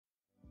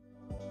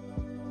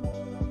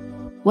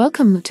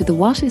Welcome to the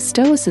What is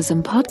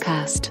Stoicism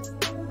podcast.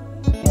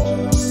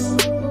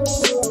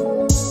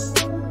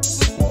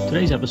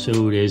 Today's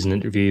episode is an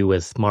interview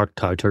with Mark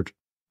Tuitert.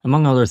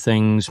 Among other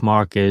things,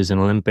 Mark is an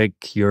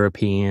Olympic,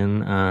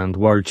 European and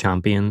world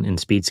champion in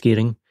speed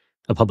skating,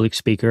 a public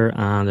speaker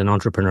and an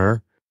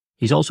entrepreneur.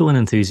 He's also an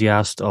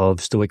enthusiast of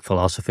Stoic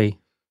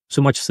philosophy,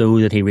 so much so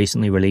that he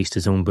recently released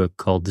his own book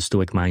called The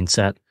Stoic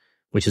Mindset,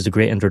 which is a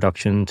great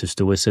introduction to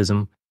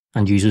Stoicism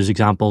and uses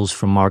examples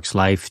from Mark's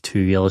life to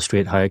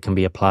illustrate how it can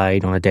be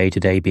applied on a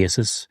day-to-day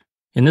basis.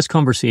 In this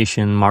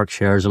conversation, Mark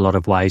shares a lot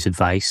of wise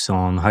advice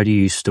on how to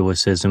use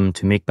Stoicism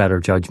to make better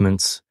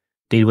judgments,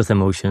 deal with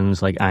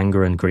emotions like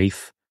anger and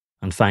grief,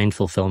 and find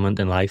fulfillment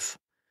in life.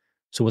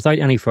 So without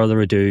any further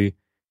ado,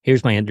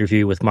 here's my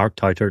interview with Mark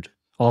Tuitert,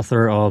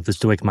 author of The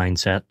Stoic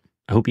Mindset.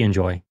 I hope you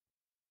enjoy.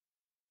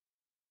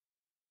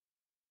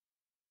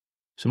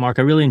 So Mark,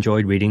 I really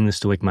enjoyed reading The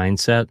Stoic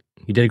Mindset.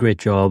 You did a great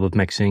job of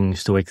mixing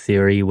Stoic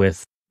theory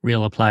with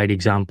real applied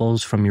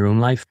examples from your own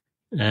life.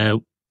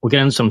 We'll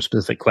get into some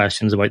specific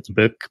questions about the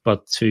book,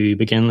 but to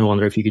begin, I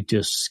wonder if you could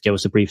just give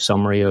us a brief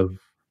summary of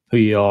who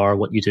you are,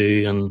 what you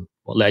do, and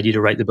what led you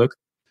to write the book.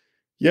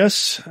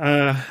 Yes,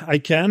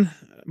 I can.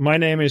 My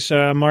name is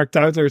Mark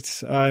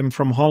Tuitert. I'm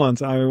from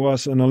Holland. I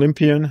was an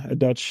Olympian, a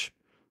Dutch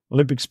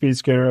Olympic speed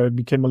skater. I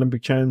became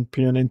Olympic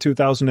champion in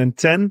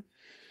 2010.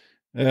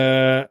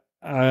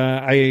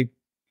 I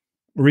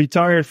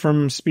retired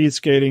from speed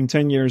skating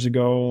 10 years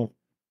ago,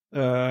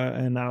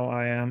 and now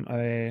I am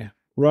a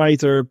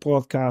writer,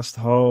 podcast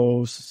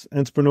host,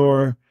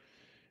 entrepreneur,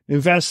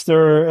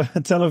 investor,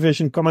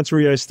 television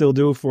commentary I still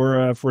do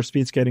for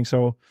speed skating.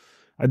 So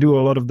I do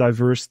a lot of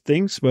diverse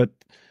things, but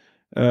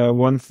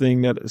one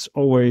thing that has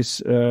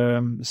always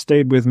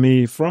stayed with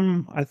me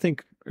from, I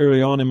think,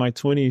 early on in my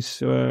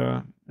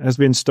 20s has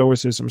been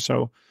Stoicism.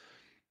 So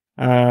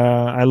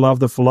I love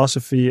the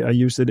philosophy. I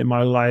used it in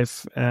my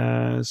life.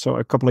 So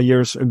a couple of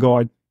years ago,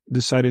 I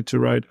decided to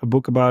write a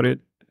book about it,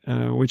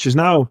 which is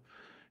now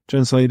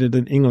translated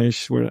in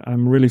English, where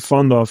I'm really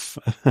fond of.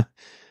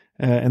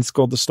 And it's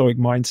called The Stoic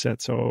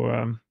Mindset.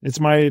 So it's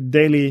my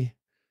daily,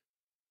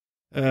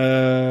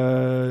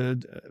 well,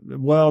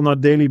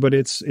 not daily, but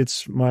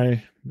it's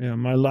my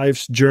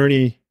life's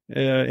journey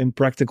in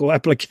practical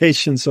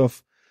applications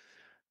of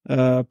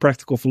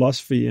practical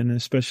philosophy and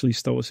especially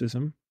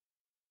Stoicism.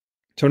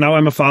 So now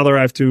I'm a father.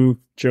 I have 2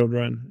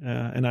 children,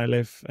 and I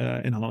live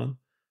in Holland.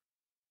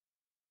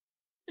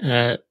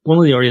 One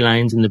of the early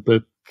lines in the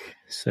book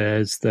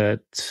says that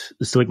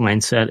the Stoic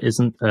Mindset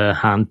isn't a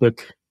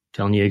handbook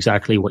telling you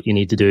exactly what you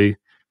need to do,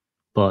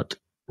 but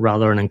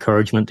rather an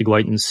encouragement to go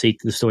out and seek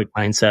the Stoic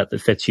mindset that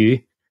fits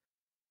you,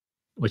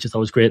 which I thought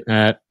was great.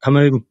 How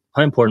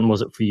important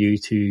was it for you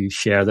to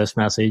share this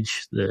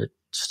message that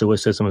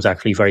Stoicism is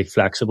actually very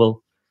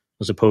flexible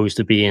as opposed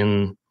to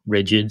being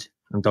rigid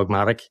and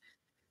dogmatic?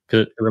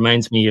 Because it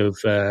reminds me of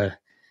a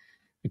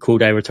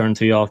quote I return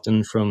to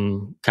often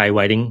from Kai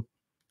Whiting,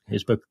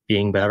 his book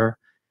Being Better.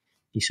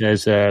 He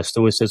says,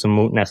 Stoicism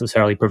won't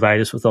necessarily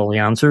provide us with all the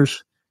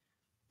answers,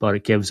 but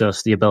it gives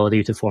us the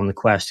ability to form the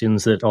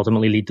questions that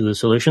ultimately lead to the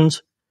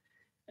solutions.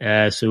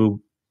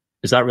 So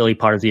is that really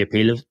part of the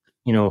appeal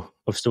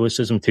of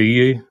Stoicism to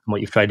you and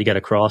what you've tried to get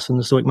across in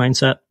the Stoic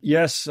mindset?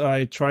 Yes,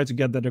 I tried to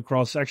get that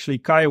across. Actually,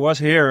 Kai was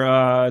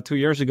here 2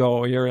 years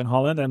ago here in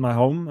Holland at my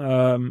home.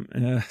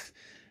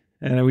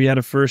 And we had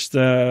a first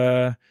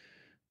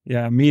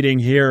meeting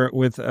here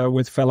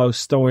with fellow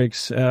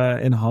Stoics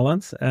in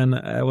Holland. And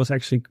it was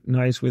actually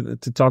nice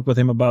to talk with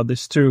him about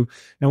this too.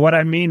 And what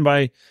I mean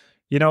by,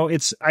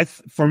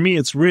 for me,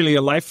 it's really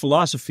a life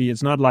philosophy.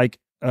 It's not like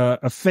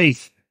a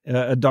faith,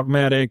 a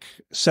dogmatic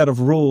set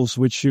of rules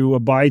which you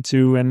abide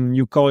to and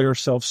you call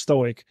yourself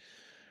Stoic.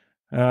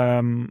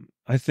 I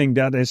think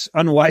that is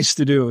unwise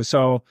to do.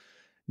 So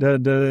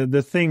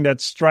the thing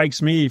that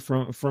strikes me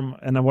from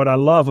and what I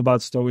love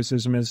about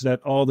Stoicism is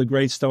that all the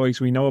great Stoics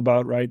we know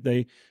about, right?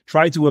 They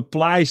try to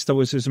apply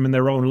Stoicism in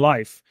their own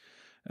life.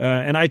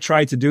 And I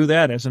try to do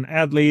that as an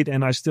athlete,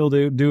 and I still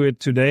do it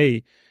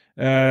today.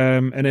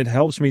 And it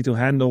helps me to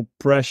handle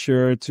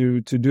pressure,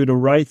 to do the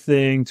right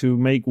thing, to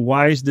make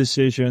wise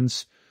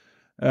decisions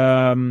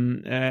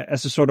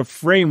as a sort of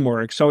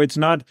framework. So it's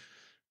not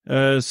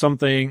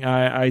something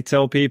I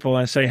tell people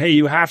and say, hey,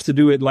 you have to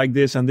do it like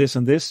this and this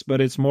and this,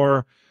 but it's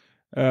more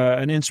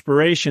an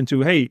inspiration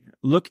to, hey,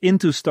 look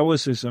into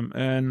Stoicism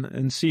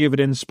and see if it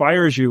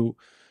inspires you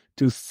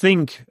to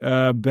think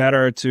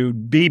better, to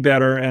be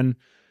better,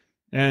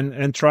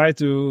 and try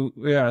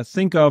to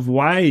think of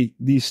why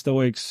these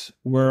Stoics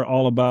were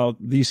all about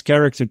these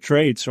character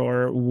traits,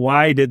 or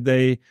why did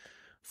they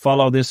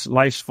follow this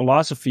life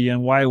philosophy,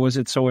 and why was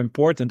it so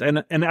important?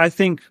 And I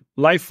think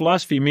life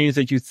philosophy means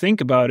that you think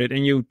about it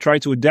and you try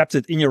to adapt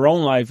it in your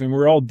own life. And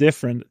we're all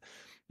different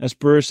as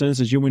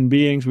persons, as human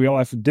beings. We all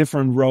have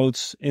different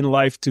roads in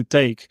life to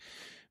take.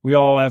 We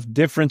all have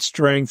different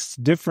strengths,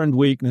 different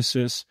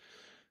weaknesses.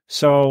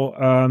 So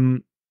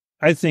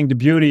I think the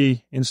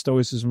beauty in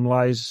Stoicism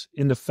lies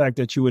in the fact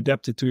that you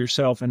adapt it to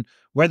yourself. And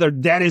whether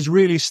that is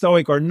really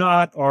Stoic or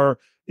not, or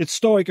it's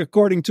Stoic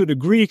according to the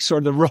Greeks or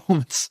the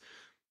Romans,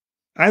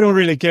 I don't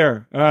really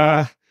care.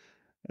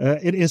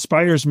 It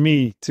inspires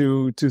me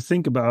to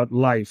think about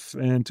life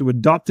and to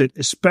adopt it,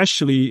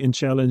 especially in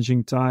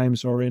challenging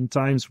times or in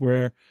times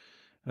where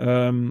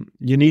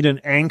you need an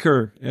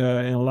anchor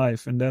in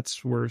life, and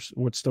that's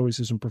what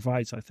Stoicism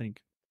provides, I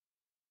think.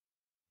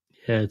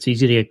 Yeah, it's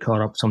easy to get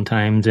caught up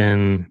sometimes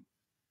in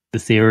the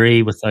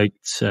theory without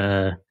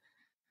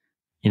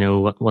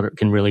what it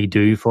can really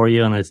do for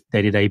you on a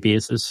day-to-day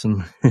basis.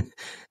 And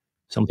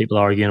some people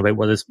are arguing about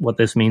what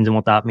this means and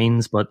what that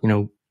means, but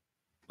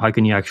how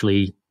can you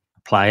actually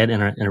apply it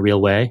in a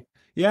real way?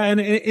 Yeah, and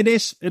it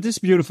is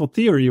beautiful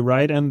theory,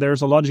 right? And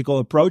there's a logical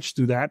approach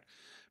to that.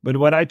 But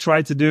what I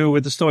try to do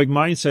with the Stoic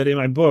Mindset in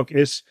my book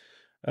is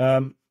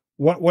I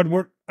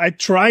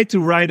try to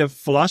write a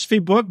philosophy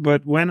book,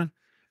 but when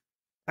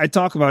I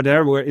talk about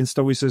there, where in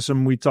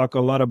Stoicism we talk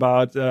a lot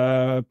about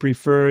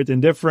preferred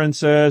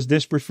indifferences,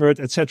 dispreferred,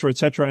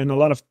 etc., and a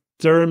lot of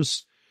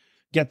terms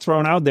get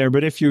thrown out there.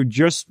 But if you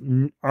just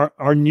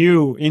are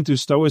new into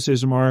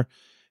Stoicism,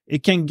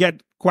 it can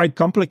get quite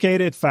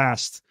complicated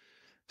fast.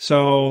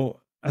 So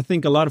I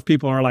think a lot of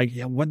people are like,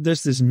 yeah, what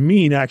does this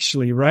mean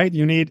actually, right?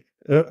 You need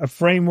a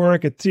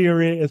framework, a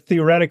theory, a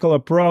theoretical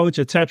approach,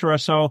 etc.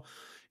 So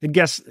it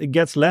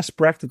gets less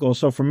practical.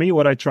 So for me,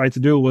 what I tried to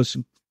do was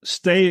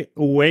stay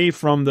away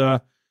from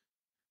the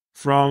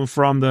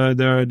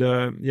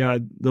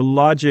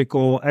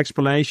logical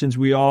explanations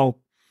we all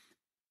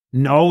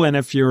know. And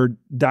if you're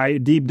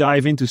deep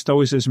dive into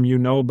Stoicism, you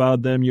know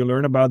about them, you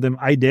learn about them.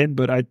 I did,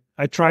 but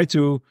I try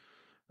to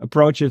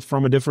approach it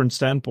from a different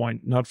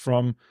standpoint, not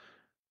from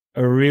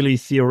a really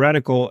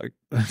theoretical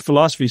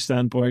philosophy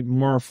standpoint,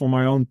 more from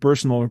my own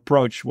personal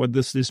approach. What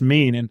does this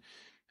mean? And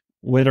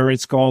whether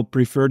it's called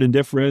preferred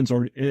indifference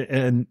or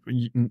and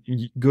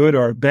good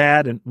or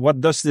bad, and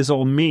what does this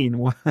all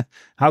mean?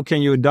 How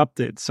can you adopt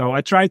it? So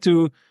I try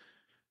to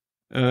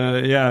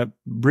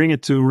bring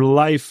it to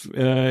life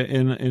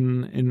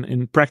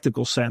in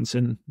practical sense,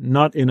 and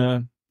not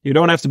you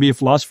don't have to be a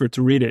philosopher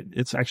to read it.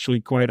 It's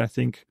actually quite, I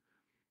think,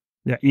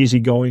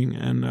 easygoing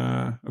and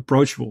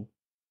approachable.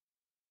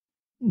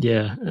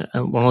 Yeah,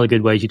 one of the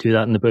good ways you do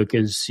that in the book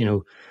is,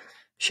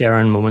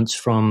 sharing moments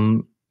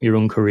from your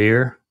own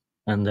career.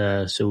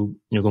 And so,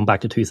 going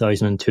back to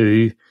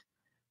 2002,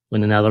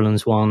 when the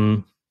Netherlands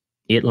won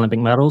 8 Olympic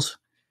medals,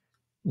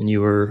 and you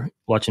were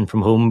watching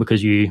from home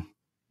because you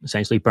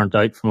essentially burnt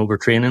out from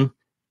overtraining,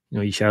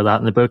 you share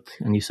that in the book,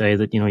 and you say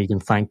that, you can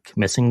thank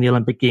missing the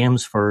Olympic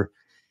Games for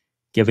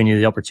giving you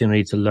the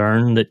opportunity to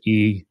learn that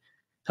you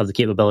have the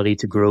capability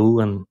to grow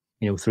and,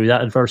 through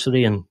that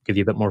adversity, and give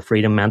you a bit more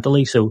freedom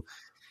mentally. So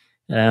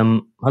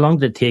how long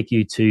did it take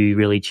you to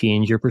really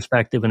change your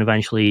perspective and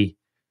eventually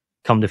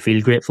come to feel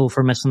grateful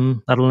for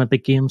missing that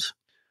Olympic Games?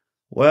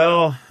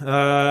 Well,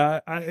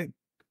 it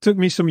took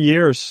me some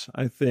years,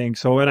 I think.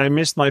 So when I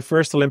missed my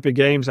first Olympic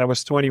Games, I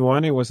was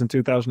 21. It was in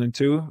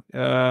 2002.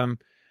 And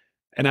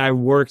I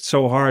worked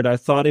so hard. I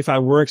thought if I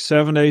worked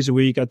 7 days a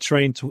week, I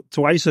trained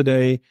twice a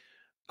day,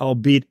 I'll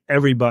beat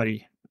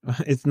everybody.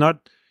 It's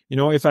not,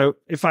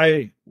 if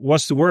I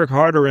was to work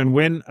harder and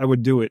win, I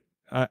would do it.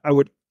 I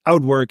would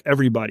outwork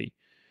everybody.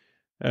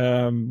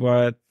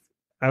 But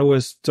I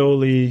was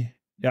totally,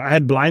 I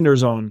had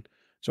blinders on.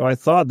 So I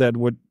thought that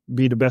would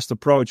be the best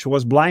approach. I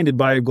was blinded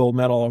by a gold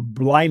medal or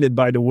blinded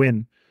by the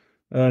win,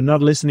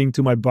 not listening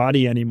to my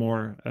body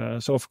anymore.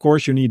 So of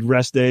course you need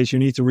rest days. You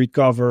need to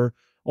recover.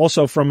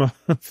 Also from a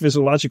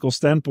physiological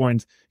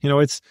standpoint,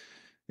 it's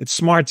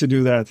smart to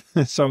do that.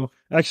 So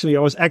actually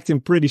I was acting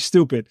pretty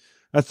stupid.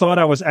 I thought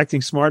I was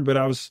acting smart, but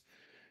I was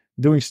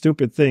doing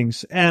stupid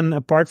things. And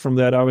apart from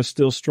that, I was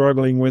still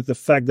struggling with the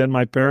fact that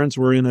my parents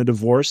were in a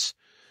divorce.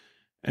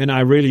 And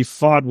I really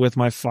fought with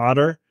my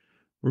father,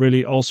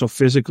 really also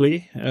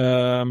physically.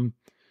 And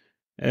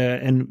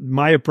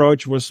my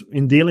approach was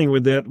in dealing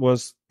with it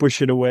was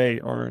push it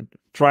away or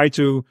try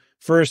to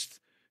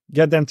first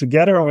get them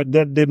together. Or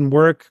that didn't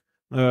work.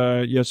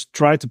 Just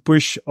try to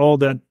push all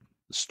that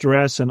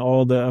stress and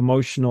all the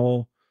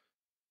emotional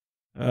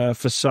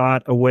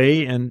facade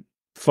away and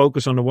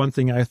focus on the one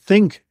thing I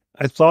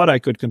thought I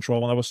could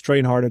control. And I was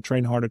train harder.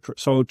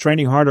 So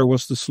training harder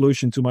was the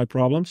solution to my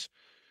problems.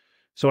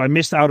 So I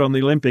missed out on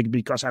the Olympic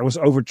because I was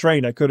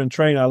overtrained. I couldn't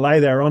train. I lie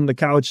there on the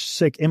couch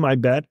sick in my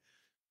bed.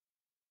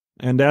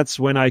 And that's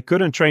when I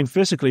couldn't train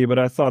physically, but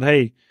I thought,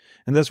 hey,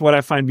 and that's what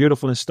I find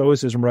beautiful in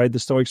Stoicism, right? The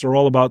Stoics are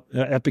all about,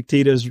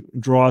 Epictetus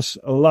draws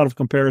a lot of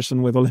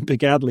comparison with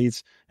Olympic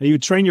athletes. And you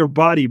train your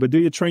body, but do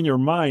you train your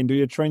mind? Do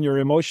you train your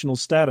emotional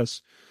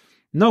status?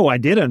 No, I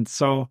didn't.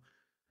 So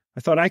I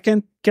thought I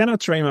cannot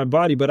train my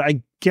body, but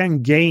I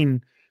can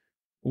gain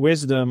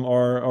wisdom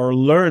or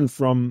learn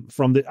from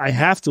the. I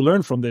have to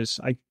learn from this.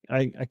 I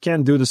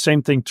can't do the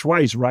same thing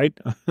twice, right?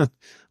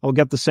 I'll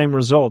get the same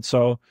result.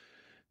 So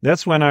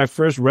that's when I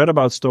first read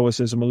about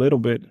Stoicism a little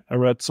bit. I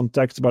read some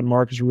texts about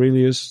Marcus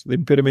Aurelius. They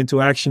put him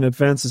into action,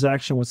 advances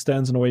action, what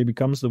stands in the way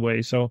becomes the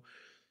way. So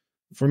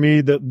for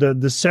me,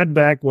 the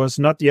setback was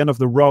not the end of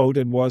the road.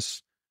 It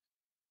was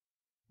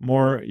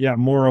more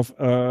of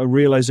a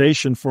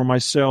realization for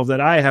myself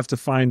that I have to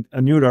find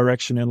a new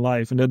direction in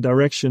life. And that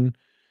direction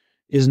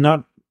is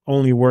not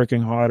only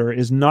working harder,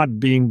 is not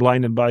being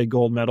blinded by a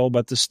gold medal,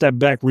 but to step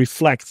back,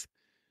 reflect,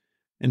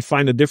 and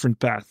find a different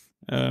path.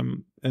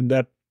 And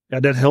that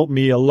helped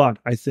me a lot.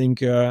 I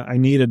think I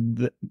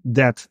needed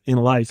that in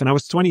life. And I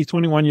was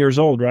 21 years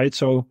old, right?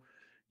 So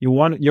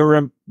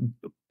you're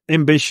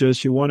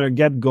ambitious, you want to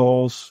get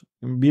goals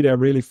and be there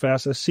really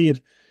fast. I see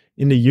it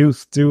in the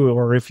youth too,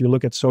 or if you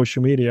look at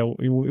social media,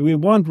 we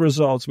want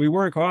results, we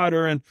work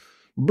harder and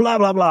blah,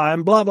 blah, blah,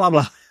 and blah, blah,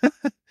 blah.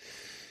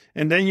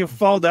 And then you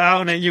fall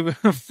down and you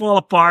fall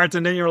apart,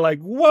 and then you're like,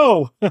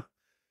 whoa,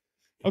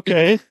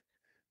 okay,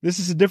 this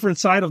is a different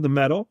side of the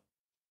medal.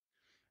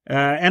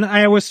 And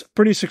I was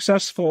pretty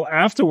successful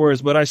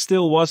afterwards, but I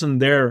still wasn't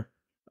there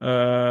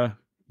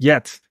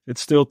yet. It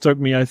still took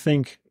me, I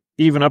think,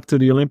 even up to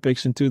the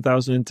Olympics in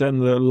 2010,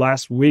 the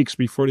last weeks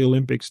before the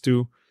Olympics,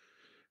 to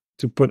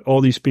put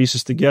all these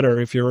pieces together.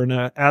 If you're an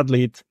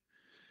athlete,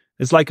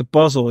 it's like a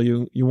puzzle.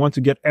 You want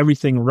to get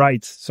everything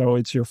right. So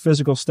it's your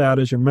physical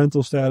status, your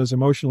mental status,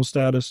 emotional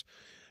status,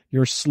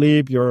 your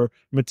sleep, your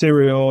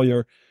material,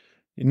 you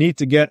need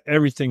to get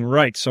everything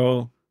right.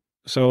 So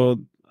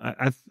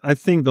I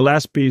think the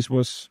last piece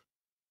was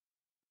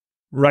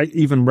right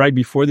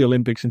before the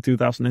Olympics in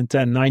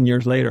 2010, 9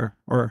 years later,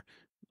 or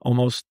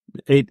almost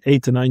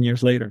eight to 9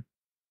 years later.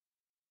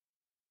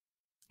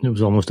 It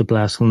was almost a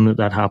blessing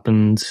that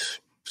happened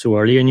so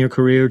early in your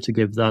career, to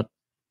give that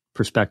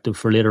perspective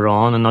for later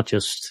on, and not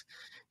just,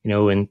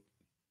 in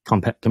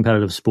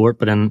competitive sport,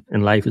 but in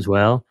life as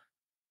well.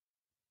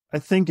 I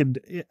think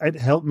it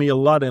helped me a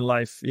lot in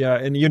life. Yeah.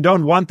 And you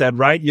don't want that,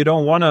 right? You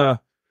don't want to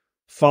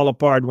fall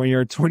apart when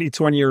you're 20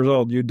 years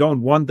old. You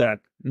don't want that.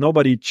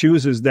 Nobody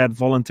chooses that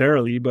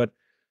voluntarily, but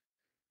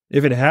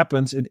if it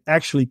happens, it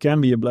actually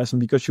can be a blessing,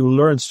 because you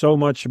learn so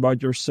much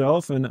about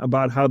yourself and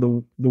about how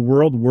the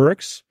world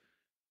works.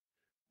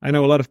 I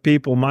know a lot of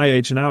people my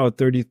age now, at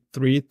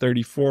 33,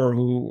 34,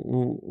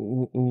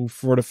 who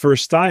for the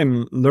first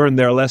time learn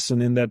their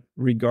lesson in that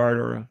regard,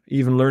 or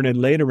even learn it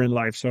later in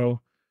life. So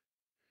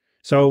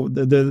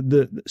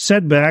the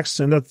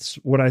setbacks, and that's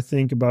what I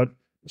think about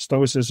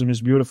Stoicism,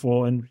 is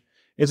beautiful. And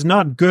it's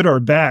not good or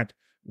bad.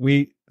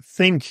 We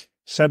think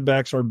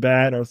setbacks are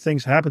bad, or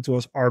things happen to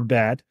us are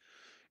bad,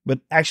 but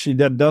actually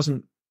that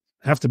doesn't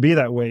have to be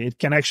that way. It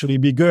can actually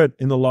be good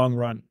in the long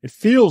run. It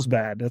feels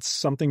bad. That's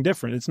something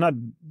different. It's not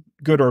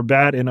good or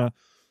bad in a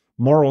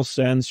moral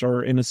sense,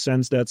 or in a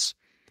sense that's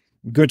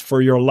good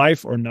for your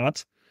life or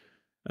not.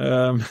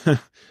 Well,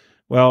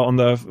 on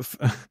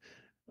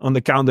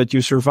the count that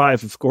you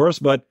survive, of course,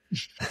 but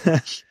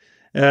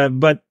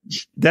but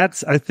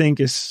that's, I think,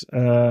 is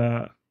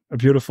a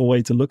beautiful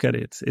way to look at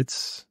it.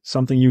 It's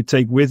something you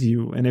take with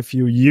you, and if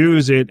you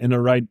use it in the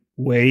right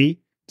way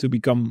to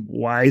become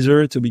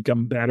wiser, to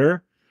become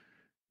better,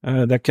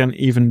 that can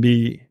even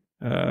be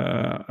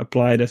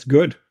applied as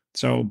good.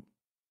 So,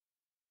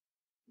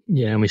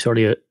 yeah, and we sort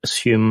of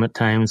assume at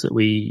times that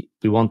we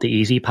want the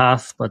easy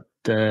path, but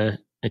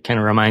it kind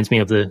of reminds me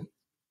of the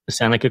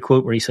Seneca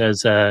quote where he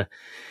says,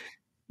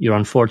 "You're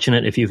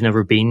unfortunate if you've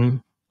never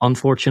been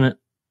unfortunate.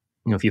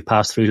 If you've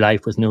passed through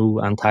life with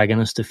no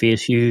antagonist to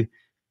face you,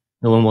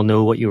 no one will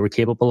know what you were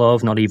capable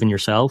of, not even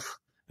yourself."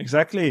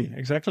 Exactly.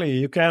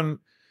 You can.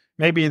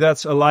 Maybe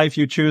that's a life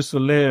you choose to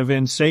live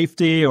in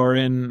safety, or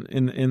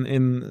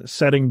in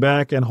setting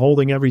back and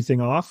holding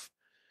everything off.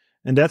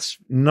 And that's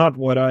not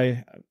what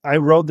I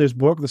wrote this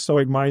book, The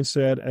Stoic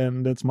Mindset,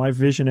 and that's my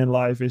vision in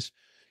life, is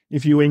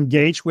if you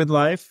engage with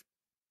life,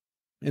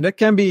 and that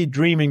can be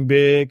dreaming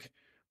big,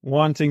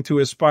 wanting to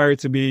aspire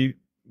to be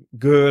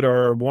good,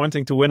 or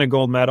wanting to win a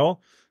gold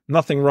medal,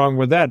 nothing wrong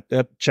with that.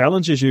 That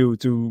challenges you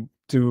to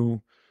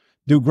do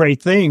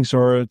great things,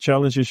 or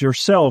challenges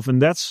yourself.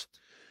 And that's,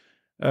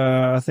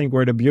 I think,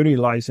 where the beauty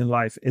lies in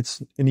life.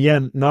 It's, in the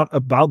end, not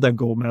about that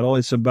gold medal.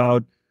 It's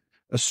about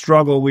a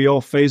struggle we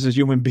all face as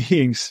human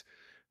beings,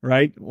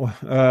 right?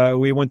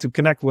 We want to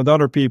connect with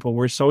other people.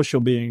 We're social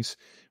beings.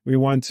 We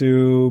want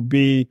to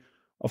be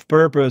of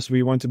purpose.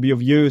 We want to be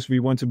of use. We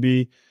want to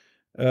be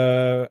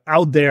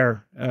out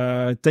there,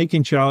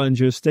 taking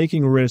challenges,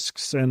 taking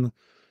risks, and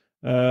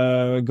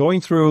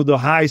going through the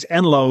highs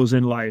and lows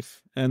in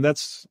life. And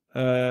that's,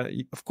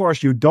 of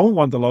course, you don't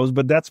want the lows,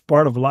 but that's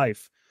part of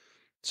life.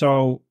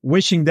 So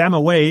wishing them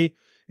away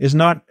is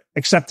not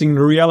accepting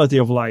the reality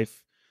of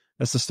life,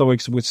 as the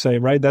Stoics would say,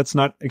 right? That's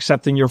not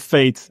accepting your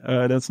fate.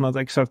 That's not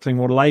accepting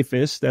what life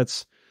is.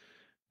 That's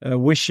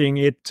wishing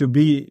it to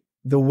be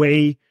the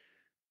way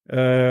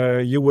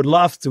you would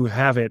love to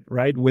have it,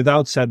 right?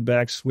 Without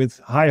setbacks, with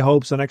high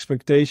hopes and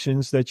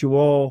expectations that you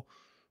all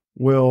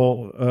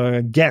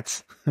will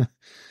get.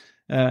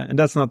 And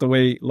that's not the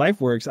way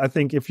life works. I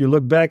think if you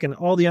look back, and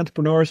all the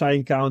entrepreneurs I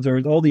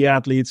encountered, all the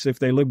athletes, if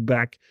they look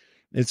back,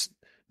 it's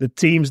the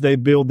teams they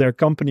built their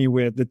company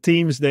with, the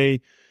teams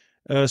they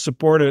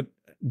supported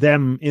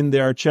them in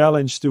their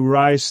challenge to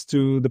rise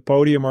to the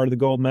podium or the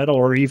gold medal,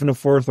 or even a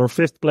 4th or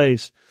 5th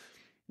place.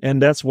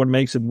 And that's what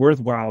makes it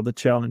worthwhile, the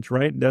challenge,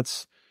 right?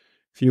 That's,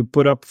 if you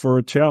put up for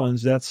a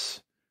challenge,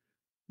 that's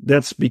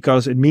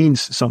because it means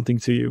something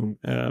to you.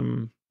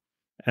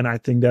 And I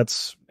think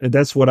that's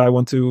what I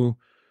want to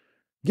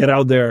get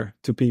out there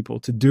to people,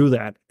 to do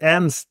that,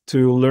 and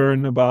to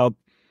learn about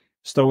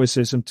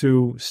Stoicism,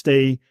 to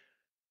stay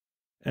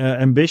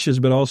ambitious,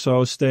 but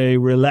also stay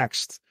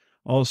relaxed.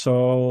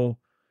 Also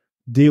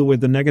deal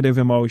with the negative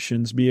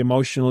emotions, be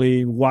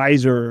emotionally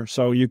wiser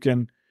so you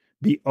can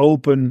be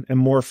open and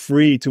more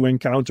free to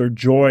encounter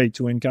joy,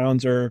 to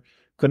encounter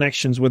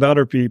connections with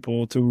other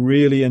people, to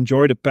really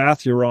enjoy the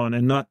path you're on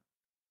and not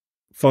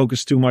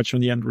focus too much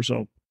on the end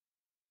result.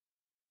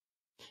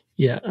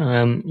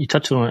 Yeah, you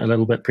touched on it a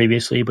little bit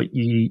previously, but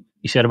you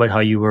said about how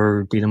you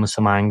were dealing with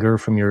some anger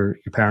from your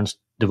parents'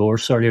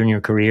 divorce earlier in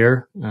your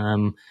career.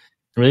 I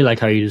really like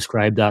how you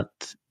described that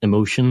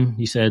emotion.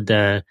 You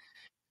said,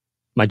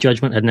 my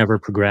judgment had never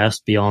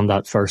progressed beyond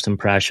that first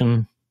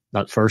impression,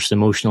 that first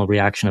emotional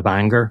reaction of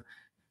anger.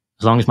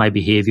 As long as my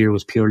behavior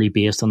was purely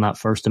based on that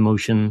first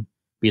emotion,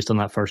 based on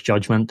that first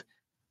judgment,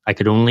 I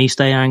could only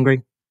stay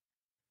angry.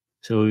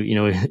 So,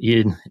 you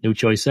had no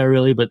choice there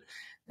really, but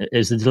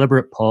is the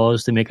deliberate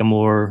pause to make a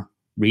more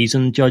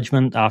reasoned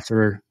judgment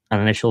after an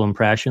initial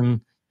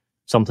impression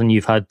something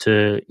you've had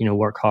to,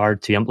 work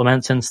hard to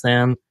implement since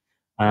then?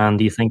 And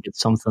do you think it's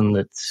something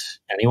that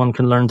anyone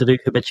can learn to do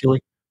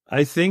habitually?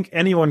 I think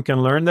anyone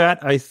can learn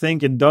that. I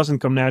think it doesn't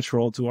come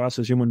natural to us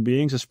as human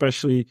beings,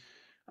 especially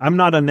I'm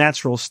not a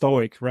natural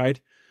Stoic, right?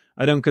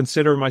 I don't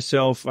consider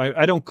myself,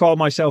 I don't call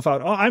myself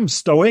out, oh, I'm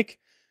Stoic.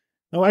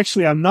 No,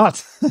 actually, I'm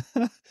not.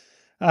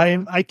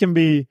 I can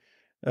be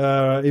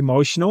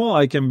emotional.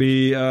 I can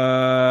be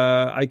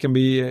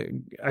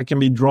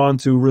drawn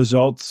to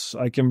results.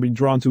 I can be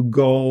drawn to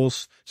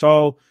goals.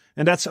 So,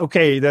 and that's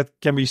okay. That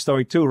can be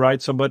Stoic too,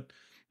 right? So, but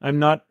I'm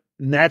not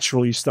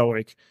naturally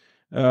Stoic.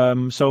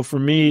 So for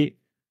me,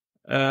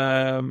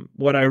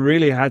 what I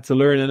really had to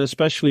learn, and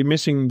especially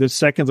missing the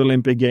second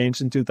Olympic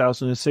Games in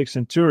 2006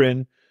 in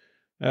Turin,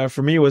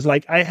 for me was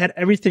like I had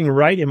everything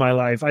right in my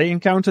life. I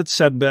encountered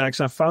setbacks.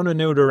 I found a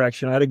new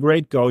direction. I had a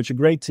great coach, a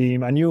great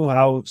team. I knew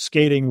how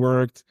skating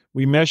worked.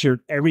 We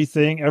measured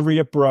everything, every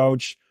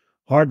approach,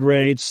 heart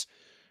rates,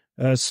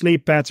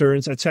 sleep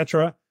patterns,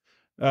 etc.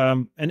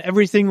 And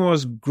everything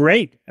was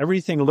great.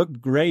 Everything looked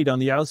great on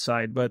the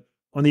outside, but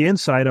on the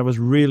inside, I was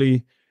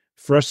really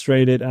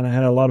frustrated and I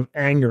had a lot of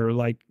anger.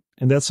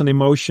 And that's an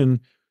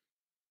emotion.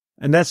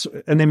 And that's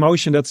an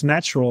emotion that's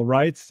natural,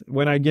 right?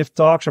 When I give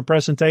talks or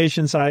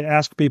presentations, I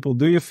ask people,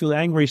 do you feel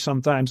angry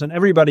sometimes? And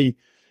everybody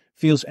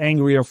feels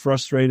angry or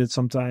frustrated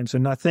sometimes.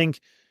 And I think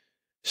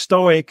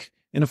Stoic,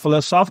 in a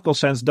philosophical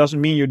sense, doesn't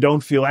mean you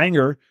don't feel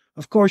anger.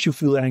 Of course you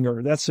feel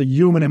anger. That's a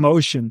human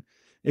emotion.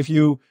 If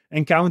you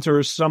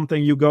encounter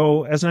something, you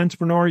go, as an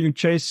entrepreneur, you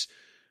chase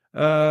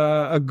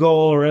a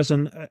goal, or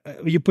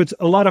you put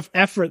a lot of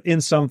effort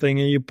in something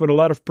and you put a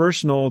lot of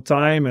personal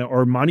time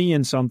or money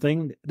in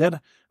something,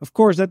 that of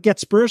course that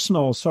gets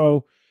personal,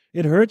 so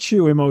it hurts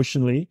you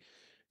emotionally.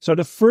 So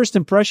the first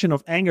impression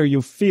of anger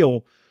you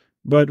feel,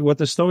 but what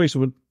the Stoics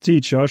would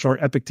teach us, or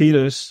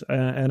Epictetus,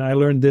 and I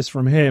learned this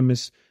from him,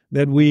 is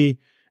that we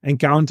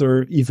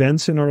encounter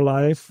events in our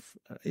lives,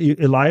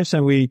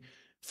 and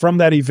from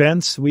that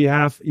events we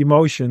have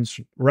emotions,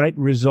 right,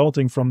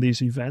 resulting from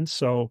these events.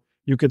 So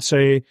you could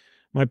say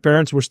my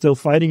parents were still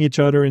fighting each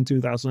other in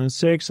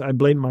 2006. I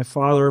blamed my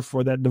father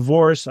for that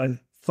divorce. I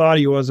thought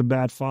he was a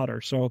bad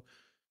father. So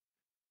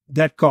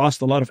that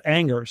caused a lot of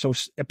anger. So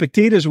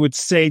Epictetus would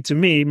say to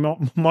me,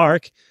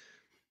 Mark,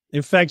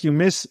 in fact,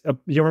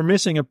 you're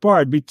missing a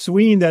part.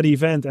 Between that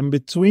event and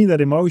between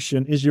that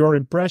emotion is your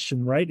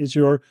impression, right? Is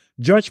your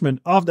judgment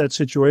of that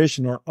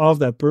situation or of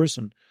that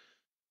person.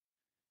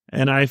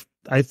 And I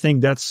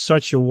think that's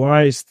such a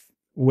wise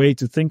way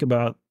to think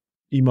about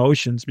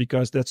emotions,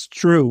 because that's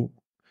true.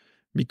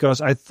 Because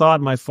I thought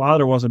my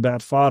father was a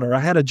bad father. I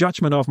had a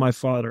judgment of my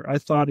father. I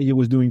thought he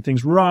was doing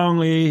things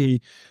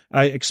wrongly.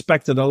 I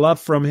expected a lot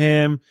from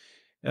him.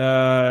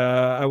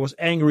 I was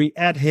angry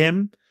at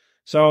him.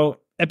 So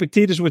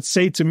Epictetus would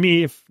say to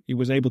me, if he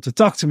was able to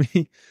talk to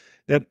me,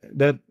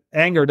 that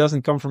anger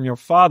doesn't come from your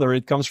father.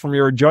 It comes from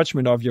your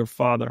judgment of your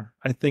father.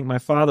 I think my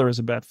father is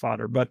a bad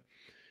father. But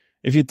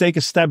if you take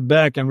a step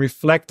back and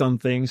reflect on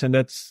things, and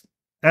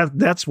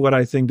that's what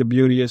I think the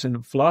beauty is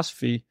in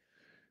philosophy.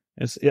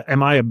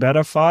 Am I a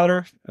better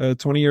father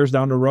 20 years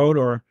down the road,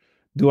 or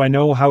do I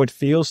know how it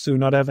feels to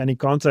not have any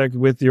contact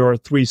with your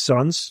 3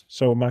 sons?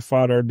 So my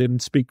father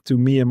didn't speak to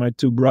me and my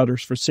 2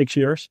 brothers for 6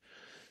 years.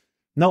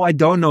 No, I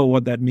don't know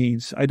what that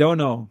means. I don't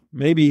know.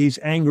 Maybe he's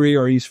angry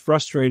or he's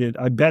frustrated.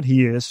 I bet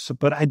he is,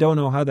 but I don't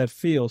know how that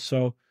feels.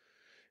 So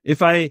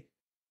if I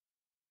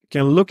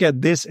can look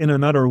at this in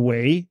another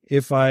way,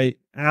 if I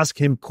ask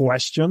him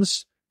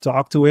questions,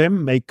 talk to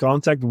him, make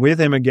contact with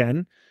him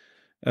again,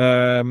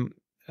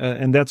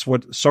 and that's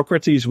what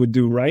Socrates would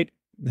do, right?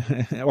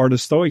 Or the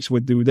Stoics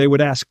would do. They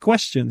would ask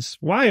questions.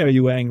 Why are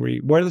you angry?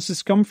 Where does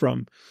this come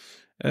from?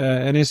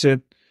 And is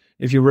it,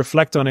 if you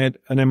reflect on it,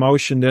 an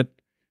emotion that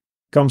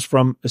comes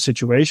from a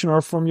situation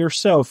or from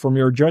yourself, from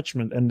your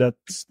judgment? And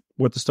that's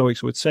what the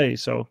Stoics would say.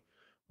 So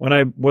when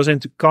I was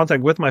into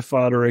contact with my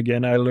father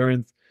again, I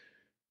learned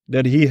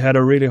that he had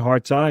a really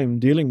hard time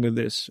dealing with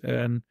this.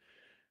 And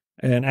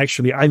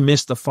actually, I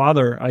missed a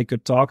father I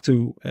could talk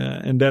to.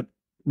 And that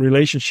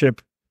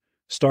relationship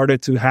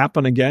started to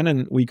happen again,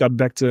 and we got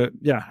back to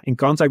in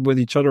contact with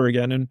each other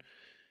again, and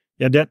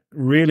that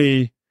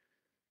really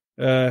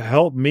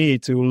helped me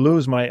to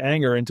lose my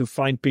anger and to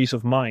find peace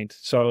of mind.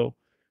 So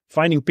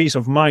finding peace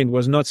of mind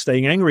was not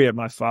staying angry at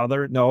my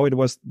father. No, it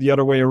was the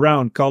other way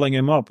around, calling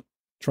him up,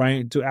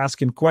 trying to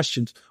ask him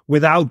questions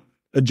without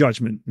a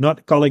judgment,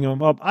 not calling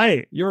him up.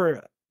 Hey,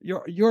 you're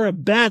a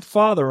bad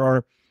father,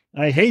 or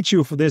I hate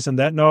you for this and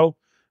that. No,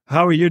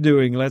 how are you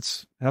doing?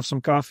 Let's have some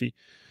coffee.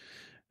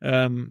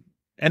 And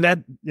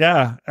that,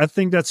 I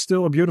think that's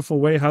still a beautiful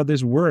way how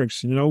this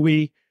works.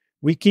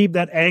 We keep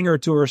that anger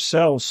to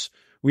ourselves.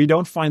 We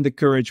don't find the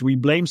courage. We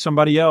blame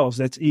somebody else.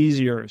 That's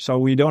easier. So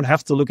we don't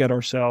have to look at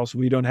ourselves.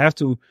 We don't have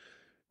to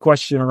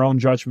question our own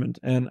judgment.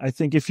 And I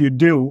think if you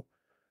do,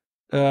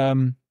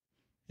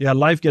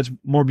 life gets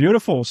more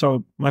beautiful.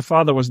 So my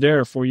father was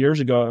there 4 years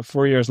ago,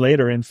 4 years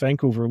later in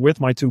Vancouver with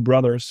my two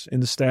brothers in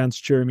the stands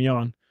cheering me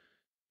on.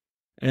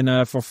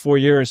 And for 4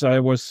 years, I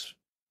was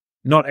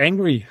not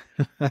angry.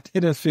 I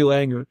didn't feel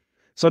anger.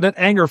 So that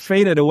anger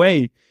faded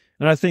away.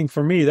 And I think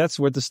for me, that's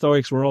what the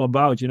Stoics were all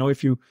about.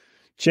 If you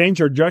change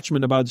your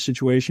judgment about the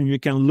situation, you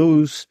can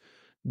lose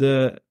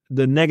the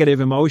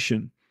negative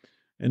emotion.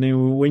 And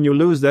then when you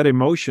lose that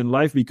emotion,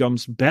 life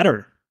becomes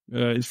better.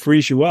 It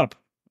frees you up.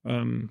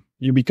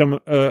 You become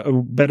a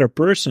better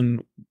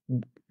person.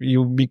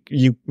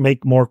 You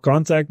make more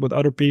contact with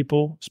other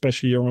people,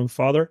 especially your own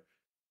father.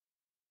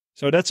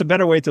 So that's a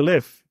better way to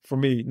live for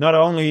me. Not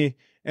only,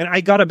 and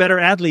I got a better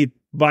athlete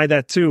by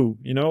that too.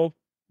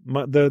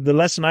 The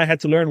lesson I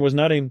had to learn was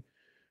not in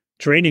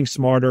training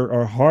smarter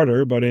or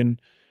harder, but in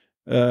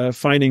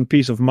finding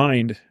peace of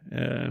mind,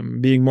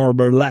 being more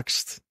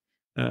relaxed,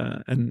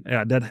 and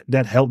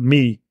that helped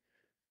me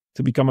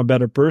to become a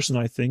better person,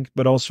 I think,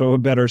 but also a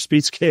better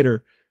speed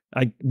skater.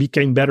 I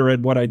became better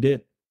at what I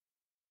did.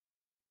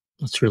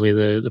 That's really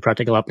the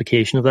practical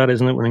application of that,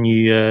 isn't it?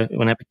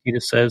 When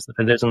Epictetus says that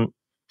it isn't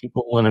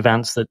people and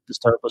events that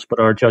disturb us, but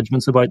our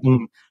judgments about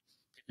them.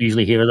 You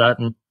usually hear that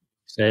and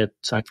say it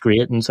sounds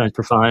great and sounds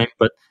profound,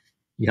 but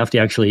you have to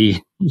actually,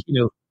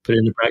 put it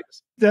into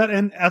practice. That,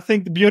 and I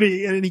think the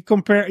beauty, and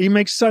he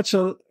makes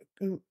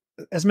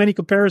as many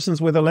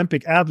comparisons with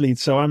Olympic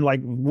athletes. So I'm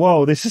like,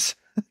 whoa, this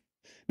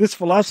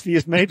philosophy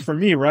is made for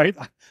me, right?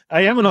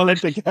 I am an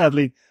Olympic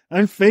athlete.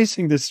 I'm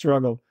facing this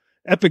struggle.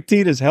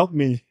 Epictetus helped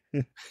me.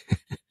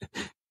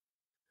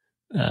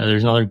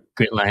 There's another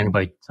great line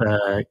about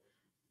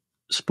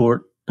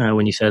sport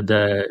when you said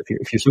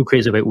if you're so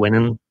crazy about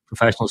winning,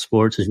 professional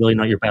sports is really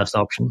not your best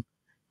option.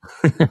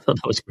 I thought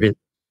that was great.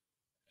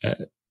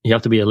 You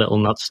have to be a little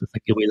nuts to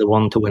think you'll be the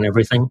one to win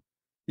everything.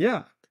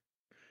 Yeah.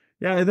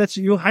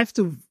 You have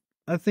to,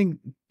 I think,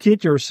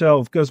 kid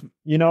yourself, because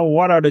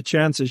what are the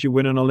chances you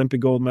win an Olympic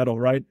gold medal,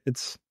 right?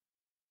 It's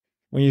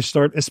when you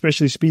start,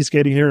 especially speed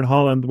skating here in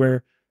Holland,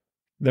 where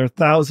there are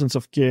thousands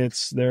of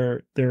kids.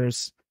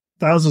 There's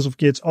thousands of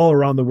kids all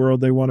around the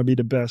world. They want to be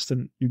the best,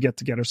 and you get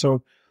together.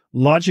 So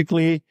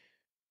logically,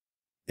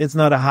 it's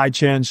not a high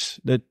chance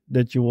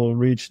that you will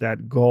reach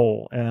that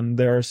goal. And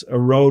there's a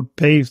road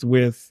paved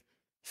with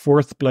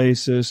fourth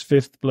places,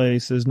 fifth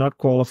places, not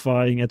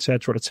qualifying,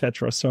 etc.,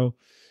 etc. So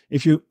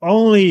if you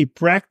only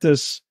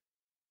practice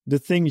the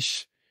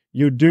things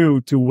you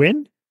do to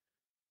win,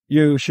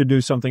 you should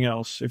do something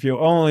else. If you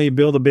only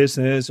build a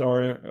business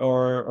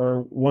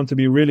or want to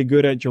be really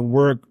good at your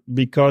work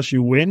because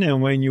you win,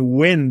 and when you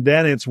win,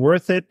 then it's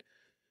worth it,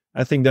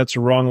 I think that's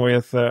the wrong way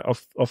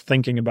of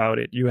thinking about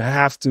it. You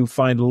have to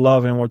find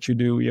love in what you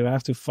do. You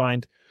have to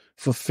find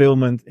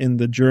fulfillment in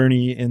the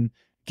journey, in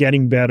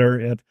getting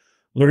better at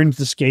learning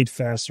to skate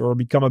faster, or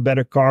become a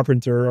better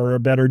carpenter, or a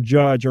better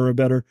judge, or a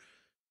better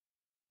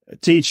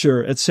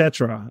teacher,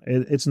 etc.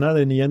 It's not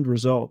in the end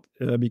result,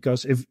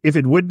 because if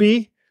it would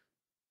be,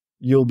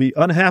 you'll be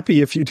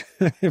unhappy if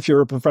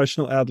you're a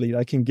professional athlete.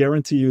 I can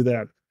guarantee you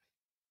that.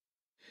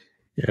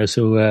 Yeah,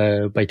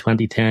 so by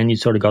 2010, you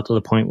sort of got to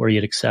the point where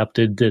you'd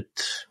accepted that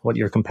what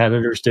your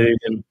competitors do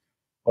and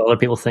what other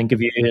people think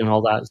of you and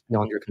all that is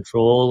beyond your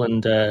control.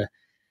 And I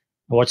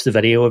watched the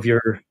video of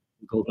your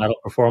gold medal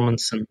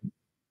performance, and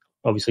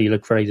obviously you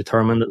look very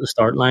determined at the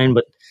start line,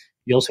 but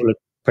you also look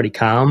pretty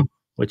calm,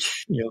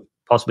 which,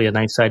 possibly a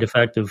nice side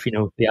effect of,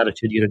 the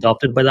attitude you'd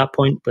adopted by that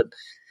point. But,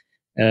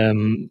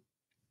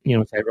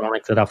 it's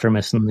ironic that after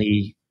missing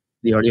the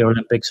earlier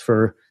Olympics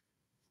for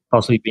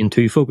possibly being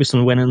too focused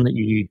on winning, that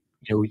you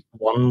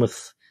won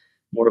with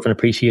more of an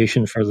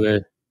appreciation for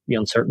the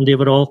uncertainty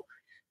of it all.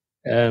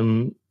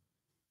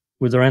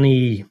 Were there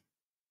any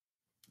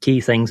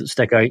key things that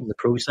stick out in the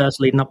process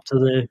leading up to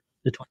the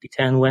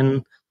 2010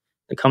 win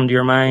that come to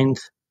your mind?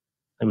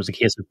 It was a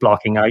case of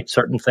blocking out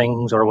certain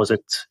things, or was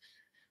it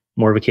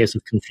more of a case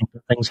of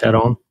confronting things head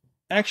on?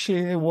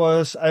 Actually, it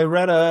was. I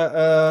read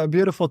a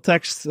beautiful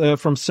text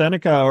from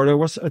Seneca, or there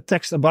was a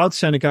text about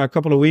Seneca a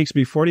couple of weeks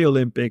before the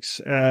Olympics,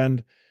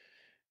 and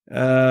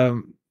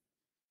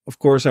of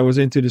course, I was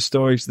into the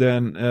Stoics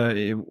then,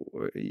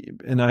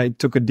 and I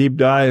took a deep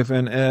dive.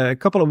 And a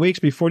couple of weeks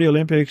before the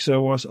Olympics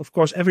was, of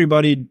course,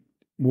 everybody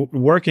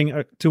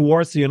working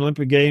towards the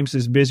Olympic Games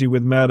is busy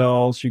with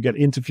medals. You get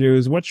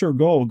interviews. What's your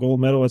goal? Gold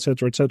medal,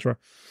 etc., etc.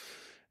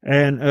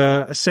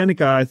 And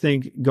Seneca, I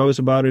think, goes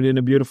about it in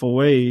a beautiful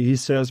way. He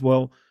says,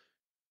 well,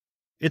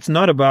 it's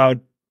not about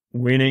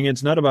winning.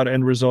 It's not about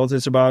end results.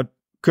 It's about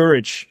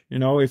courage.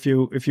 If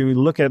you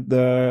look at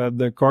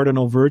the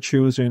cardinal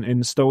virtues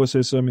in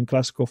Stoicism, in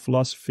classical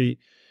philosophy,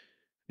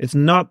 it's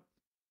not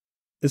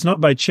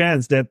by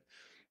chance that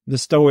the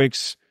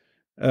Stoics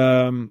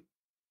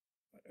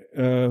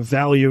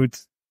valued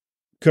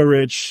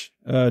courage,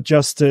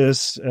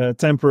 justice,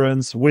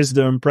 temperance,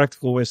 wisdom,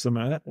 practical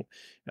wisdom.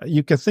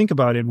 You can think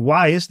about it.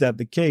 Why is that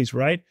the case,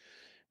 right?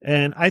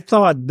 And I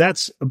thought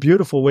that's a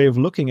beautiful way of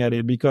looking at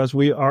it, because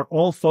we are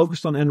all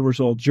focused on end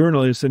result,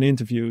 journalists and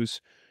interviews.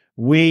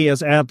 We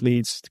as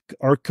athletes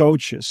are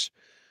coaches.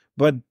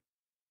 But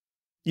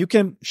you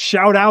can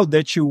shout out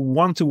that you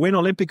want to win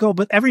Olympic gold,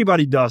 but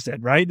everybody does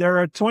that, right? There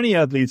are 20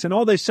 athletes and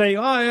all they say,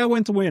 oh, I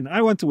want to win.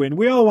 I want to win.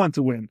 We all want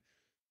to win.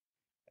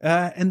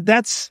 And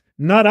that's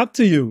not up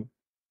to you.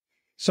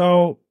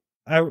 So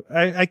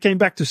I came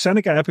back to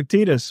Seneca,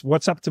 Epictetus.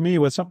 What's up to me?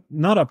 What's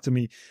not up to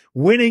me?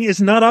 Winning is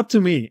not up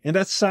to me. And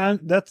that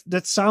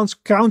sounds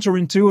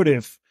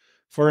counterintuitive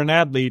for an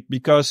athlete,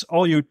 because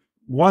all you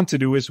want to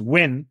do is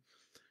win,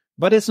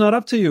 but it's not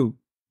up to you.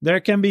 There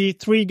can be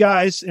 3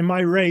 guys in my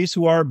race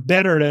who are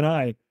better than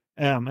I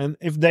am. And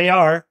if they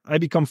are, I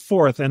become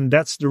 4th. And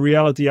that's the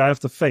reality I have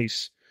to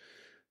face.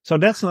 So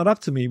that's not up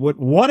to me.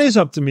 What is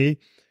up to me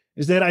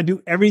is that I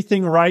do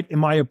everything right in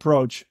my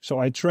approach. So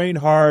I trained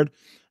hard.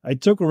 I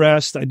took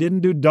rest. I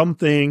didn't do dumb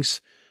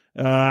things.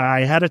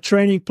 I had a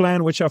training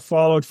plan, which I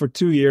followed for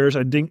 2 years.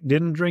 I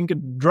didn't drink a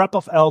drop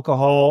of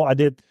alcohol. I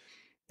did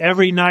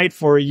every night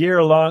for a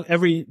year long.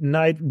 Every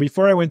night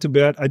before I went to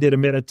bed, I did a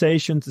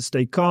meditation to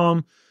stay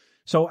calm.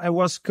 So I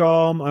was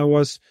calm.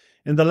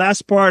 And the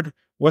last part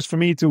was for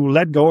me to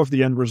let go of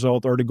the end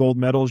result or the gold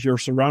medals you're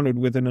surrounded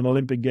with in an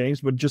Olympic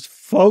Games, but just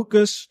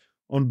focus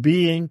on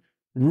being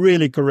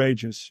really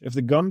courageous. If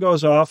the gun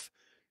goes off,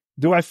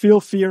 do I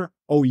feel fear?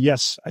 Oh,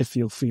 yes, I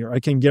feel fear. I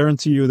can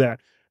guarantee you that.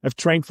 I've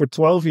trained for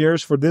 12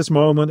 years for this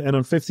moment, and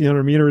on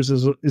 1,500 meters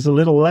is a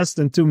little less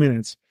than 2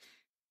 minutes.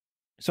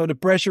 So the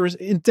pressure is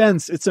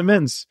intense. It's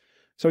immense.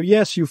 So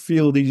yes, you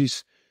feel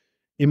these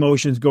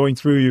emotions going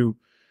through you.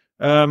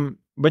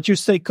 But you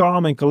stay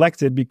calm and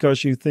collected,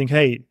 because you think,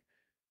 hey,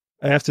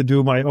 I have to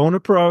do my own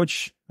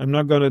approach. I'm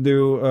not going to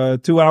do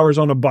 2 hours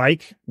on a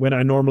bike when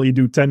I normally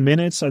do 10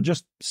 minutes. I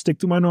just stick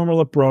to my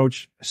normal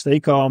approach, stay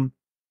calm,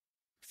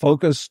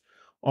 focus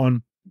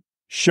on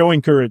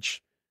showing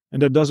courage.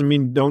 And that doesn't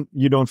mean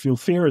you don't feel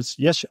fear. It's,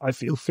 yes, I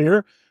feel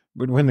fear.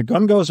 But when the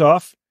gun goes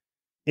off,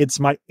 it's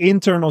my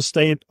internal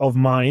state of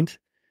mind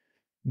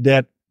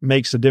that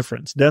makes a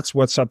difference. That's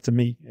what's up to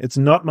me. It's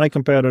not my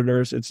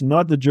competitors. It's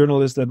not the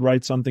journalist that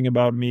writes something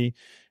about me.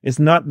 It's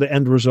not the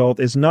end result.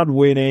 It's not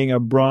winning a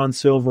bronze,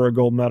 silver, or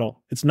gold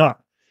medal. It's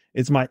not.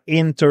 It's my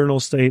internal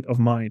state of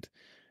mind,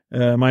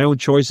 my own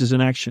choices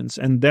and actions.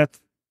 And that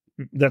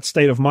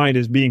state of mind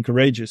is being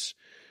courageous.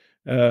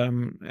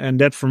 And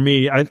that for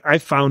me, I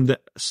found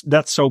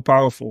that's so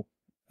powerful.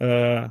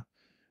 That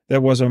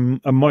was a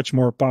much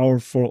more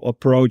powerful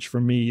approach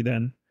for me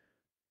than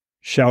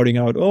shouting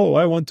out, oh,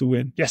 I want to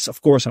win. Yes,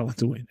 of course I want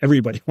to win.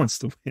 Everybody wants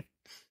to win.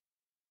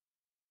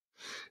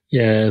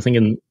 Yeah, I think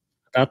in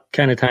that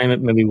kind of time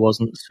it maybe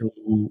wasn't so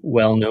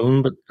well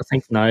known, but I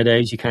think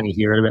nowadays you kind of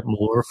hear it a bit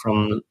more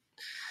from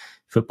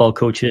football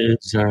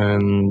coaches,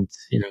 and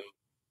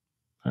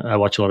I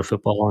watch a lot of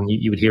football, and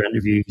you would hear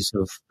interviews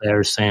of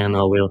players saying,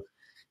 oh,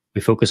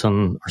 we focus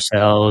on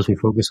ourselves, we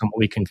focus on what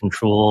we can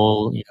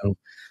control,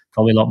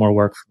 probably a lot more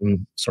work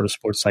from sort of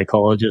sports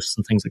psychologists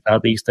and things like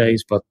that these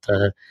days, but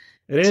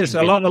it is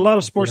a lot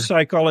of sports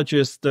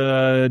psychologists.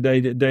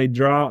 They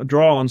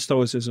draw on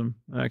Stoicism.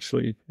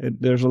 Actually,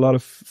 there's a lot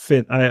of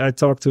fit. I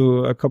talked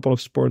to a couple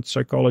of sports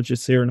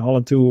psychologists here in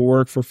Holland too, who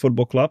work for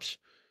football clubs,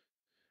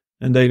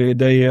 and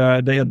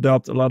they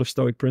adopt a lot of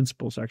Stoic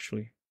principles.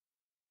 Actually,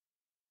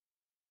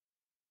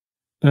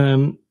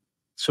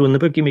 so in the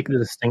book you make the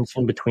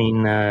distinction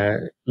between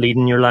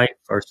leading your life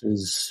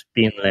versus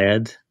being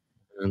led,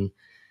 and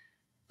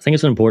I think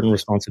it's an important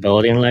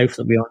responsibility in life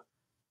that we aren't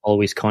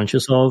always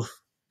conscious of.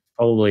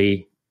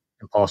 Probably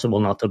impossible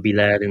not to be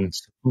led in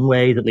some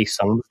ways, at least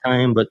some of the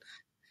time. But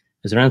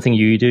is there anything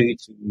you do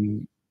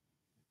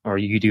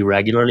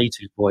regularly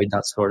to avoid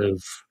that sort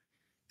of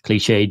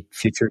cliched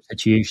future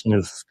situation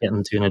of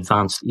getting to an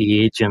advanced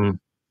age and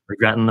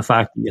regretting the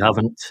fact that you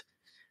haven't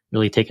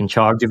really taken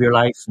charge of your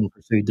life and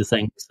pursued the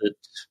things that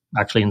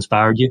actually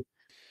inspired you?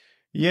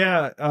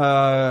 Yeah,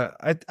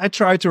 I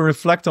try to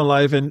reflect on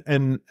life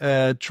and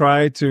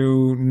try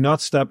to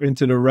not step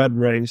into the rat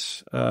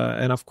race.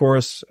 And of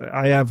course,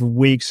 I have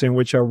weeks in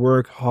which I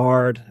work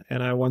hard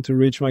and I want to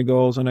reach my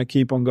goals and I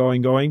keep on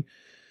going.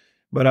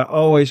 But I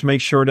always make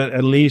sure that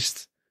at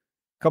least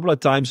a couple of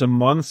times a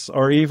month,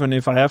 or even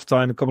if I have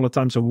time, a couple of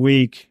times a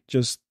week,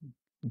 just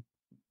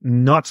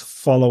not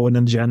follow an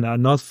agenda,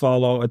 not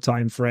follow a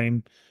time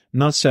frame,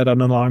 not set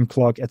an alarm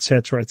clock,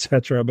 etc.,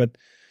 but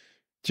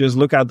just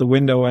look out the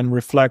window and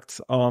reflect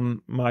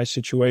on my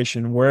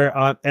situation. Where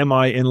am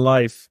I in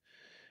life?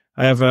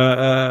 I have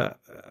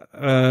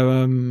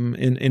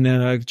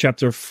in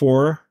chapter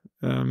 4,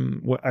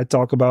 what I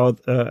talk about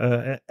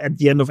at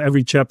the end of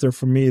every chapter.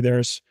 For me,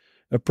 there's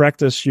a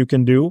practice you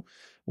can do.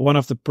 One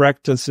of the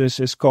practices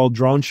is called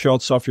drone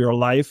shots of your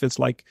life. It's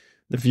like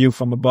the view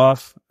from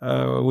above,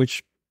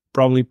 which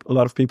probably a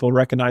lot of people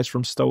recognize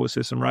from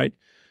Stoicism, right?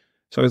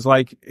 So it's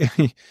like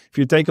if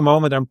you take a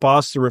moment and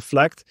pause to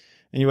reflect,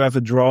 and you have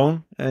a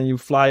drone and you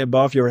fly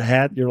above your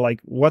head, you're like,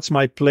 what's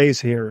my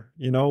place here?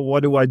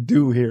 What do I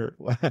do here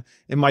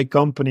in my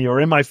company or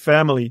in my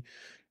family?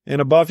 And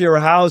above your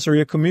house or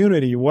your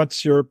community,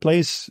 what's your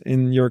place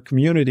in your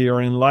community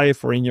or in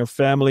life or in your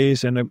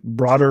families, and a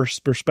broader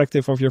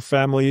perspective of your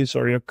families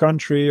or your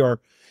country,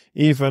 or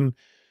even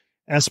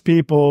as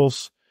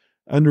peoples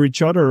under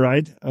each other,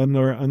 right?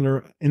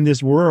 Under in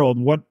this world,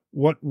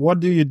 what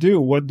do you do?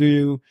 What do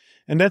you?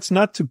 And that's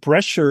not to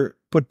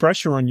put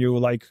pressure on you,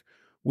 like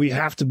we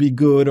have to be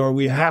good or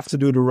we have to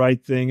do the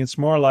right thing. It's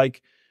more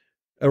like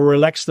a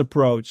relaxed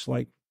approach.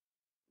 Like,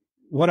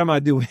 what am I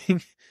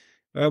doing?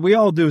 We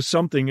all do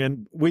something,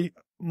 and we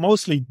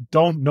mostly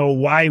don't know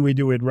why we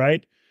do it,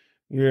 right?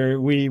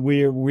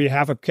 We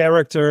have a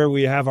character,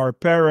 we have our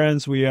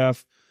parents, we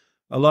have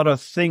a lot of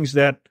things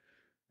that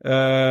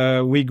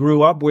we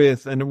grew up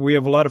with, and we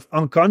have a lot of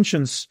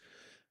unconscious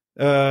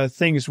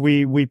things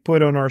we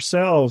put on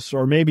ourselves,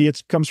 or maybe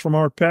it comes from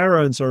our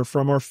parents or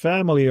from our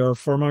family or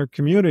from our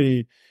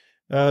community.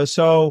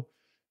 So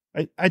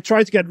I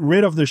try to get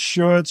rid of the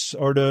shoulds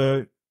or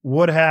the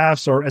would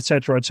haves or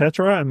etc.,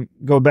 and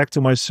go back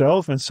to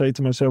myself and say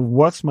to myself,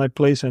 what's my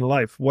place in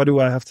life? What do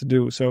I have to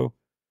do? So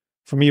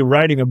for me,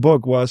 writing a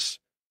book was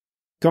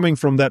coming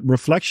from that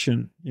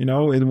reflection.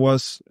 It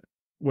was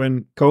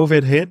when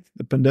COVID hit,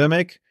 the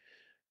pandemic.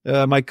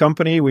 My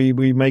company,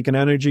 we make an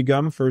energy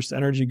gum. First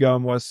energy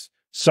gum was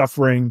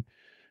suffering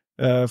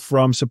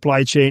from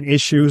supply chain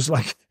issues,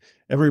 like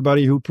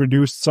everybody who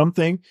produced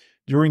something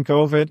during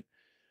COVID.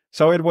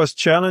 So it was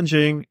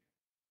challenging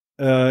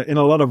in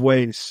a lot of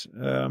ways.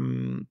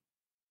 And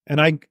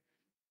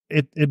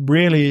it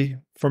really,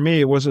 for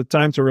me, it was a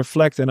time to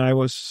reflect. And I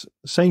was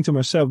saying to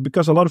myself,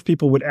 because a lot of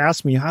people would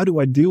ask me, how do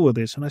I deal with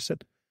this? And I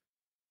said,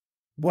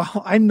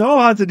 well, I know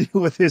how to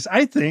deal with this,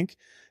 I think.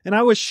 And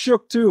I was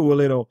shook too a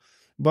little.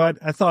 But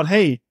I thought,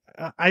 hey,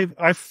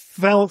 I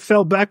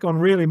fell back on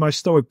really my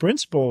Stoic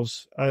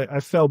principles. I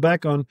fell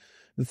back on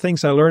the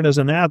things I learned as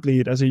an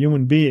athlete, as a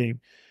human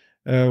being.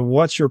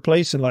 What's your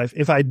place in life?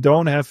 If I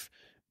don't have,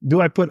 do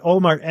I put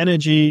all my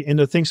energy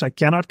into things I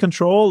cannot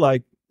control,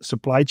 like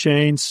supply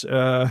chains,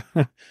 a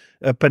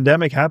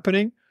pandemic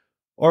happening?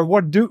 Or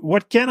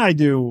what can I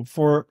do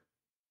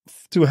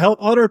to help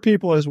other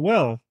people as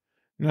well?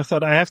 And I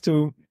thought I have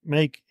to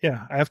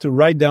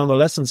write down the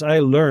lessons I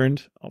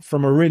learned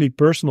from a really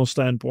personal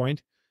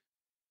standpoint,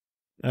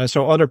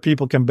 so other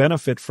people can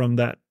benefit from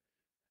that.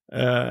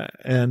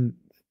 And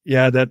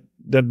yeah,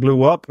 that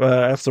blew up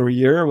after a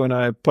year when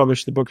I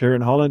published the book here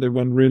in Holland. It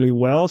went really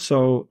well.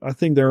 So I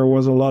think there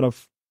was a lot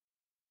of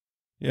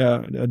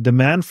a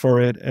demand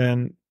for it,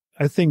 and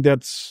I think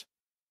that's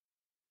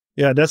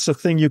the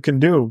thing you can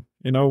do.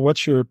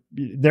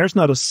 There's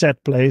not a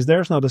set place,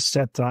 there's not a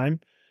set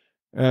time.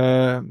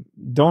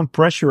 Don't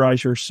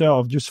pressurize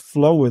yourself, just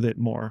flow with it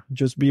more,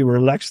 just be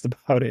relaxed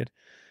about it,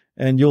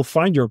 and you'll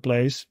find your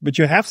place. But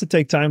you have to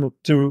take time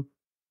to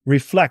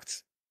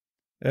reflect.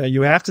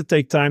 You have to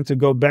take time to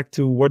go back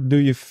to what do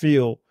you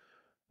feel,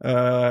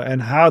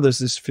 and how does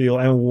this feel,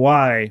 and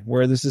why?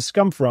 Where does this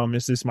come from?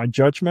 Is this my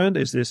judgment?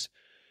 Is this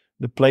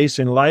the place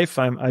in life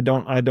I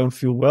don't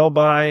feel well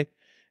by?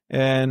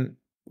 And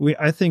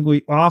I think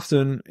we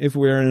often, if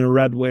we're in a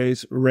rat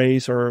race,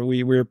 or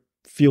we're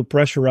feel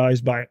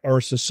pressurized by our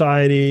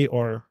society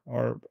or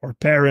our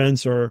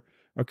parents or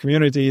our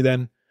community,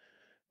 then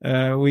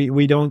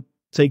we don't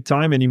take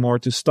time anymore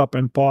to stop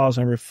and pause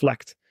and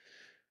reflect.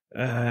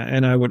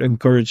 And I would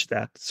encourage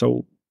that.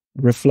 So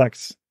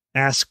reflect,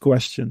 ask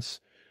questions,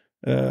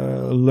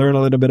 learn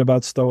a little bit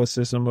about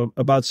Stoicism,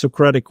 about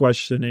Socratic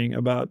questioning,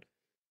 about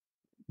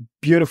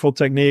beautiful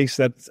techniques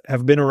that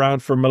have been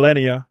around for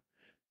millennia,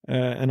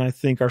 and I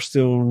think are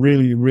still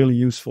really, really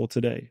useful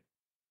today.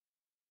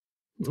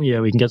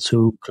 Yeah, we can get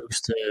so close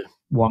to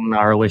one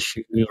narrow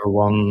issue or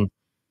one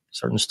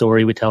certain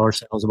story we tell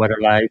ourselves about our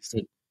lives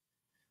that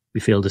we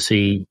fail to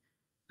see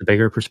the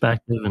bigger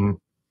perspective and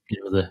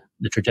the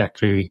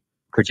trajectory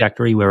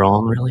we're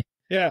on, really.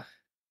 Yeah,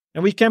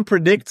 and we can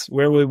predict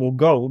where we will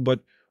go,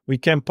 but we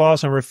can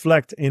pause and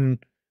reflect in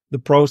the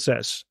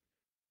process,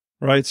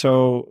 right?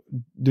 So,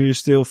 do you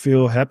still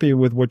feel happy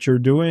with what you're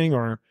doing,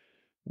 or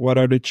what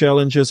are the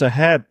challenges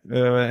ahead,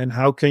 and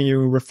how can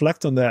you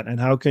reflect on that,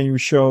 and how can you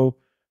show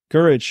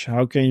courage?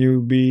 How can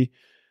you be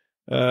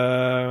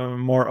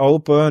more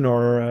open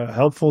or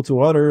helpful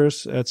to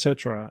others,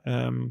 etc.?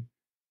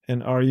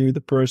 And are you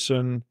the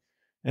person?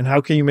 And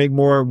how can you make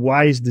more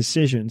wise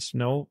decisions?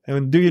 No,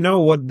 and do you know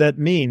what that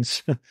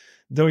means?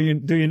 do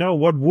you know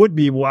what would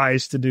be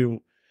wise to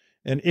do?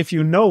 And if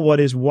you know what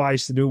is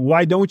wise to do,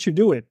 why don't you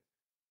do it?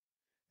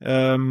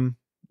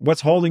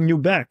 what's holding you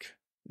back?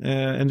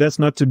 And that's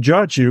not to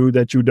judge you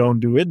that you don't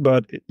do it,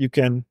 but you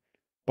can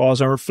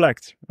pause and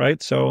reflect,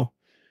 right? So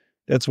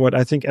that's what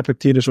I think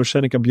Epictetus or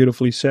Seneca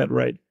beautifully said,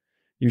 right?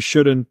 You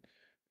shouldn't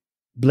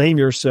blame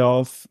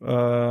yourself,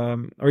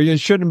 or you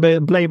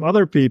shouldn't blame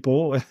other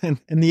people.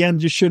 And in the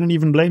end, you shouldn't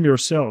even blame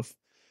yourself.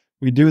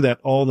 We do that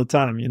all the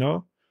time, you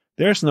know?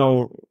 There's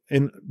no,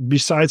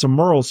 besides a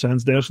moral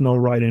sense, there's no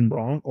right and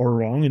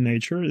wrong in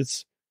nature.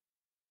 It's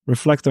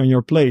reflect on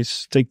your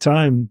place, take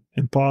time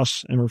and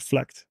pause and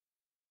reflect.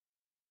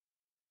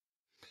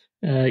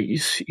 You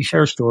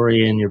share a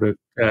story in your book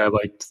about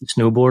the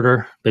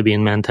snowboarder,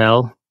 Vivian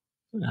Mantell.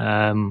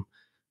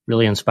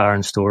 Really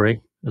inspiring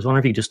story. I was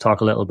wondering if you could just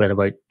talk a little bit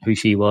about who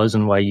she was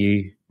and why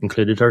you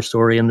included her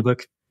story in the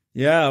book.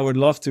 Yeah, I would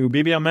love to.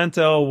 Vivian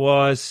Mantell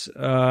was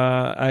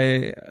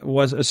a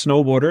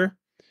snowboarder.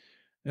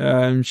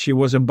 She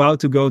was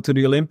about to go to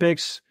the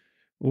Olympics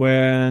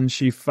when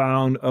she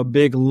found a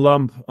big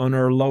lump on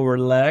her lower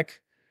leg.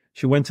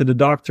 She went to the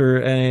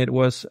doctor and it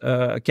was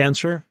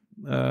cancer.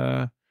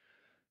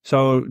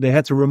 So they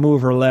had to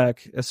remove her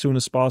leg as soon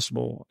as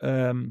possible.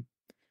 And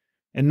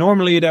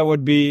normally that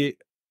would be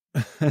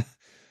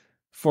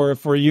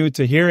for you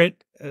to hear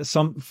it,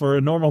 for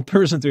a normal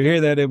person to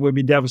hear that, it would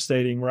be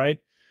devastating, right?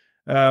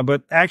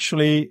 But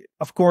actually,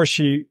 of course,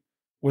 she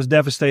was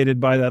devastated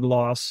by that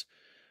loss.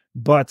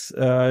 But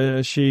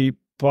she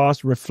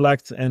paused,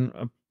 reflect,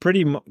 and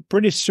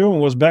pretty soon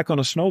was back on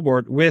a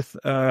snowboard with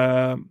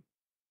how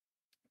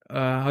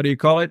do you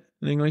call it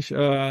in English?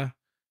 A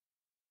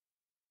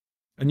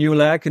new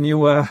leg,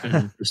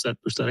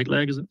 prosthetic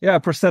leg, is it? Yeah,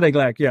 prosthetic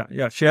leg.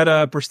 Yeah. She had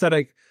a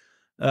prosthetic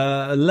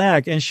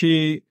leg, and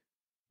she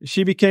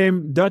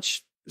became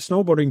Dutch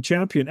snowboarding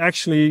champion,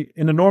 actually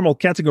in a normal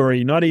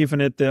category, not even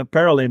at the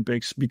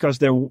Paralympics, because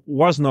there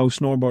was no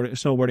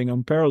snowboarding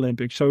on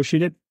Paralympics. So she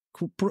did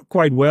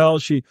quite well.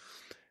 She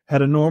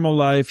had a normal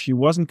life. She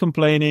wasn't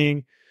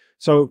complaining.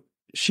 So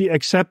she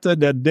accepted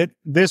that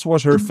this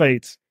was her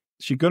fate.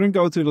 She couldn't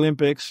go to the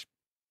Olympics,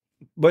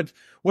 but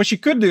what she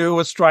could do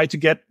was try to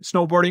get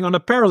snowboarding on the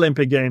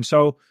Paralympic Games.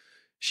 So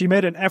she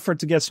made an effort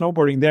to get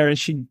snowboarding there, and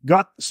she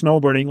got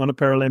snowboarding on the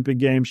Paralympic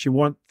Games. She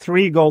won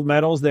 3 gold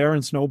medals there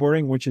in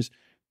snowboarding, which is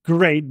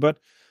great. But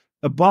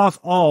above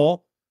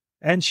all,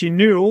 and she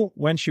knew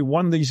when she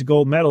won these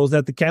gold medals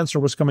that the cancer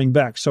was coming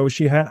back. So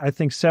she had, I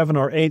think, 7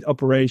 or 8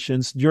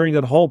 operations. During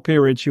that whole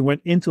period, she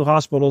went into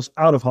hospitals,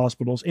 out of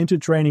hospitals, into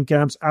training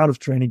camps, out of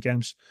training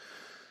camps.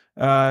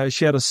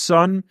 She had a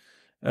son,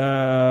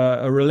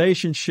 a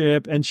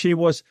relationship, and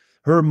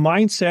her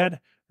mindset,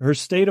 her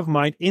state of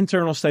mind,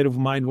 internal state of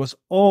mind was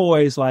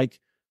always like,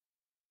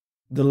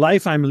 the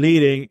life I'm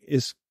leading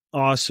is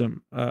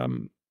awesome.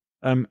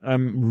 I'm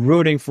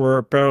rooting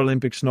for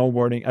Paralympic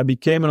snowboarding. I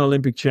became an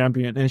Olympic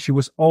champion, and she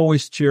was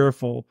always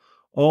cheerful,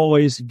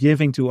 always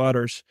giving to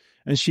others.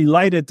 And she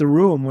lighted the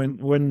room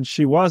when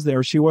she was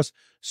there. She was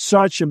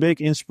such a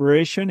big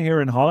inspiration here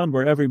in Holland,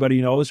 where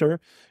everybody knows her,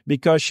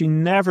 because she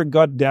never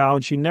got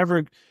down. She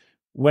never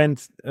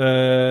went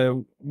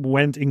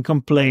in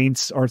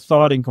complaints or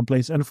thought in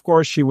complaints. And of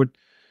course, she would,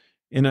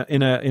 in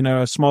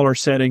a smaller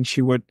setting,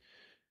 she would,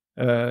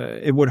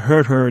 it would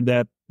hurt her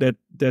that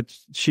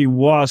she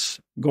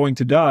was going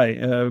to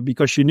die,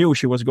 because she knew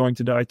she was going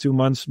to die 2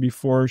 months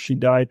before she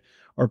died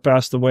or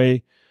passed away.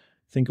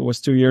 I think it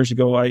was 2 years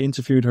ago. I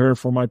interviewed her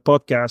for my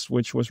podcast,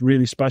 which was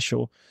really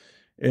special.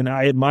 And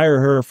I admire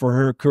her for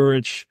her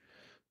courage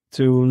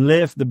to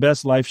live the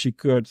best life she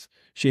could.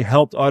 She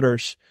helped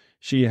others.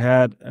 She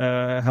had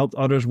helped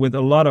others with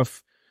a lot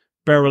of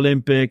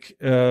Paralympic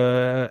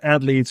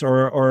athletes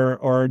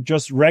or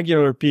just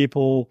regular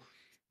people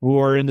who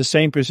are in the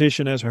same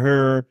position as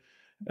her.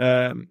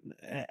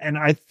 And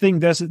I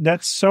think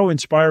that's so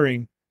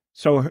inspiring.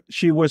 So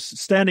she was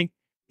standing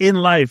in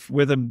life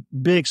with a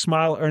big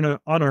smile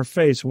on her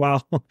face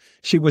while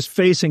she was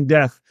facing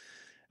death,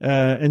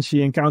 and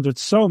she encountered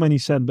so many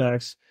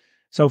setbacks.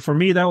 So for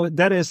me,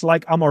 that is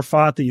like amor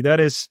fati. That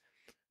is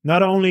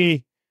not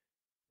only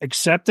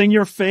accepting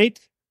your fate,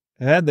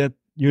 that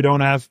you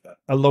don't have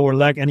a lower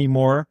leg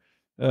anymore,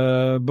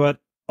 but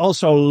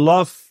also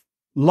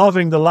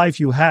loving the life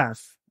you have.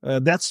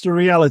 That's the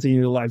reality in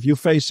your life. You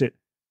face it,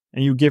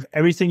 and you give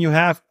everything you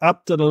have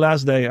up to the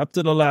last day, up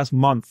to the last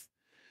month.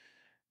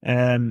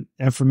 And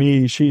for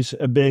me, she's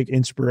a big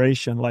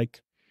inspiration.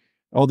 Like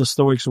all the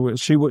Stoics,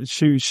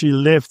 she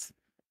lived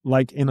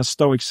like in a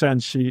Stoic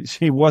sense.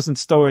 She wasn't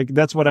Stoic.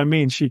 That's what I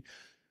mean. She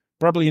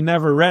probably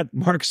never read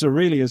Marcus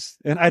Aurelius,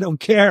 and I don't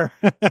care.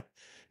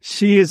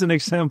 She is an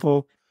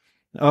example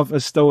of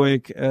a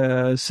Stoic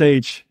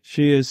sage.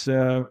 She is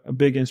a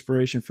big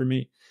inspiration for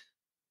me.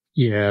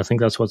 Yeah, I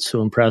think that's what's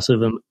so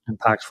impressive and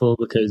impactful,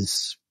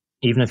 because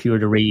even if you were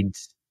to read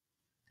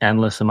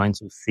endless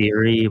amounts of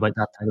theory about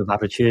that type of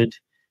attitude,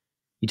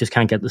 you just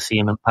can't get the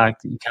same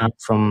impact that you can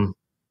from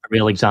a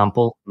real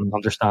example and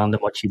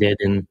understanding what she did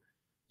in,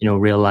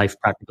 real life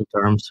practical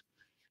terms.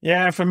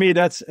 Yeah, for me,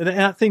 I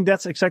think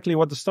that's exactly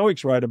what the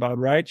Stoics write about,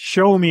 right?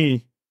 Show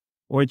me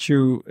what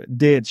you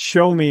did.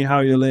 Show me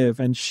how you live.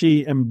 And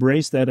she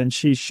embraced that, and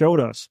she showed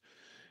us.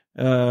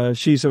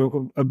 She's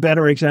a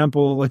better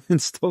example in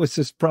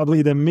Stoicism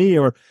probably than me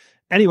or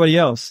anybody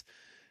else.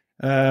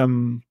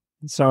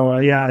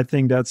 I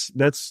think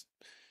that's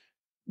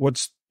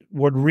what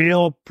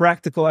real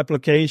practical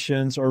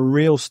applications or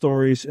real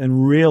stories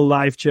and real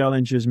life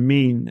challenges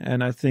mean.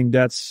 And I think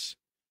that's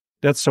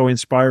so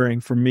inspiring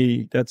for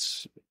me.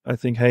 I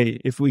think, hey,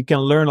 if we can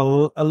learn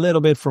a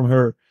little bit from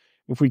her,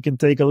 if we can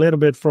take a little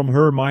bit from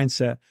her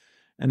mindset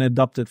and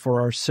adopt it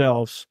for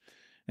ourselves,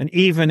 and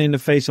even in the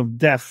face of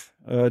death,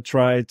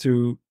 try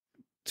to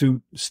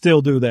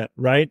still do that,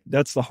 right?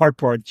 That's the hard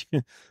part.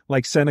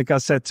 Like Seneca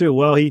said too.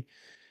 Well, he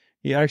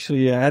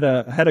actually had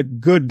a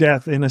good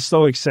death in a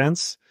Stoic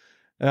sense,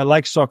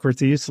 like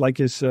Socrates, like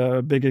his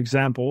big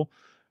example.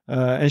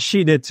 And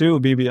she did too,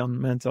 Bibi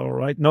on mental,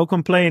 right? No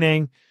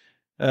complaining,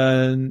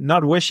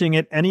 not wishing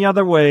it any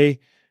other way.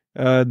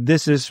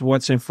 This is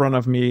what's in front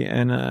of me,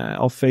 and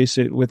I'll face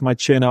it with my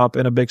chin up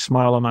and a big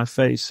smile on my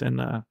face.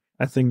 And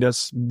I think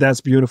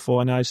that's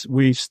beautiful. And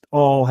we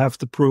all have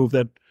to prove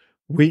that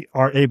we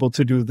are able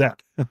to do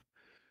that.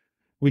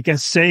 We can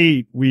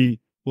say we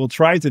will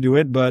try to do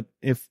it, but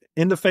if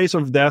in the face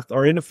of death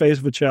or in the face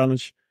of a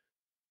challenge,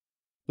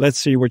 let's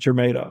see what you're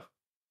made of.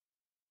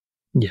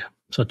 Yeah,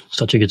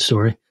 such a good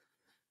story.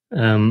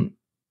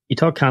 You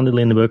talk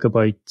candidly in the book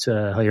about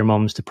how your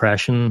mom's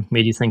depression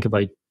made you think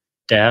about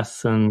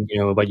death and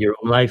about your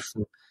own life.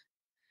 And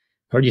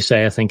I heard you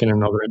say, I think, in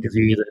another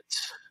interview that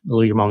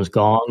although your mom's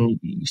gone,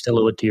 you still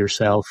owe it to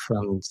yourself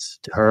and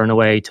to her in a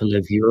way to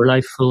live your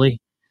life fully.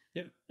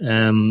 Yeah.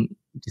 Do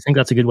you think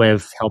that's a good way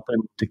of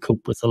helping to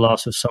cope with the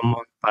loss of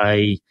someone,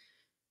 by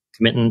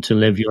committing to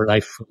live your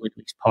life fully, at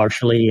least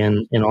partially,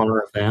 in honor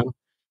of them?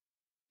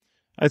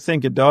 I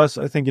think it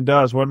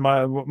does. When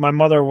my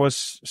mother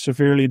was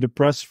severely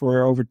depressed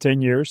for over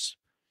 10 years,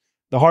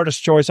 the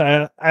hardest choice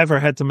I ever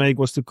had to make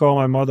was to call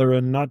my mother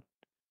and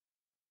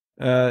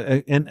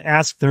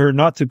ask her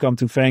not to come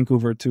to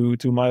Vancouver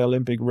to my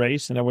Olympic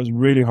race. And that was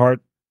really hard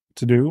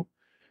to do.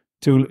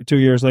 Two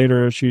years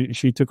later,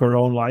 she took her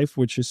own life,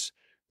 which is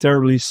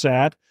terribly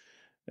sad.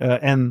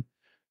 And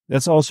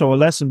that's also a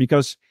lesson,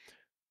 because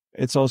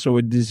it's also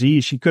a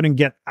disease. She couldn't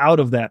get out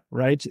of that,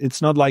 right?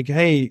 It's not like,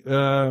 hey,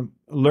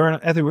 learn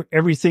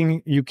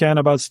everything you can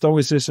about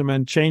Stoicism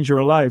and change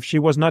your life. She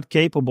was not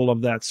capable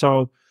of that.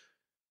 So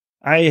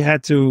I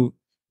had to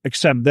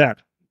accept that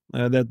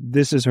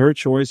this is her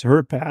choice,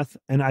 her path,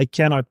 and I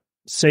cannot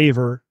save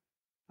her.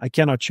 I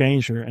cannot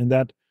change her. And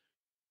that,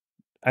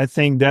 I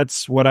think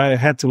that's what I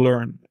had to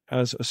learn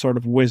as a sort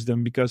of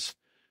wisdom, because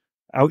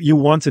you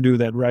want to do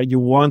that, right? You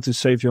want to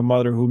save your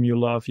mother whom you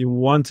love. You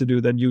want to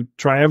do that. You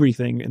try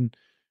everything and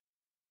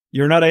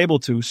you're not able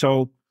to.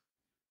 So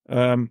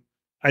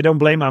I don't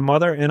blame my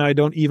mother, and I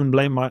don't even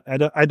blame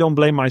I don't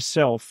blame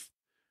myself.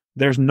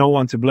 There's no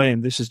one to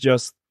blame. This is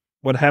just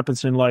what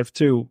happens in life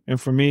too. And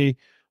for me,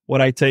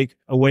 what I take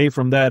away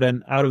from that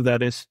and out of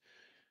that is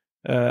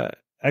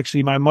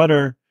actually my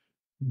mother.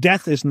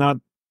 Death is not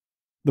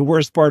the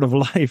worst part of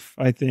life.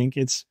 I think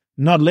it's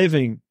not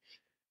living.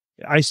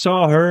 I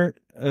saw her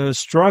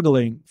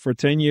struggling for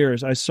 10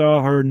 years. I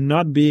saw her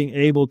not being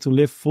able to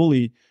live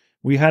fully.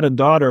 We had a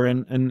daughter,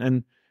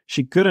 and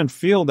she couldn't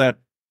feel that.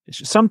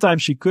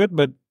 Sometimes she could,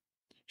 but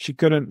she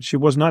couldn't. She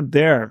was not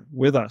there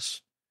with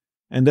us,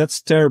 and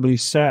that's terribly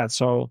sad.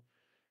 So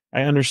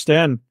I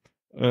understand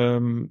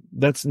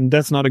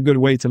that's not a good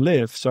way to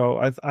live.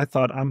 So I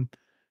thought,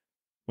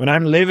 when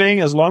I'm living,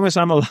 as long as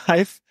I'm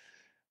alive,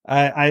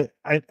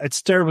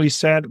 it's terribly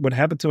sad what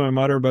happened to my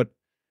mother, but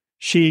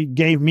she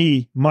gave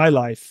me my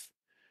life,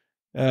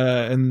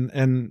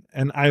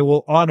 and I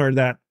will honor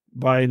that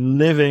by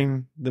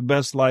living the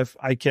best life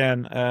I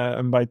can,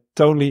 and by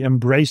totally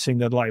embracing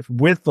that life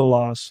with the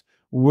loss,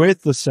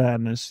 with the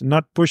sadness,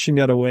 not pushing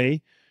that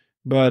away,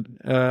 but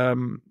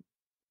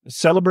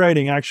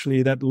celebrating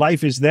actually that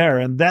life is there,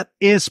 and that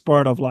is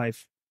part of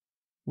life.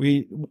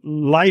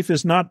 Life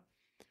is not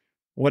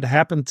what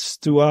happens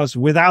to us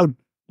without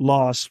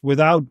loss,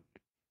 without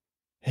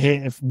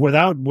fear,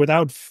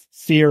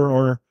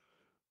 or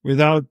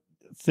without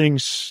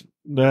things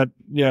that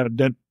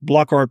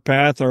block our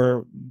path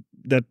or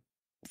that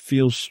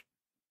feels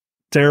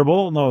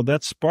terrible. No,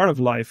 that's part of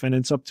life, and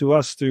it's up to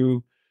us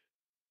to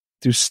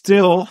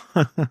still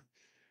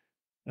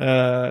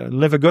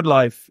live a good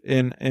life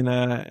in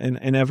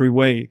every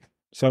way.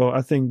 So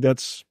I think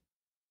that's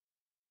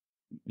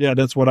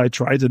what I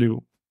try to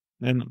do,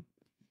 and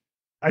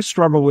I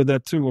struggle with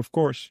that too, of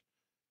course.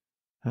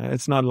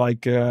 It's not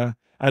like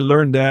I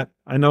learned that,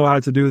 I know how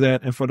to do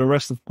that, and for the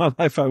rest of my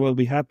life I will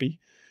be happy.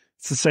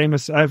 It's the same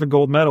as I have a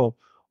gold medal.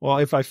 Well,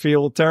 if I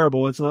feel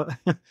terrible, it's not.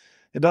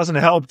 It doesn't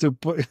help to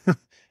put.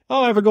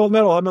 Oh, I have a gold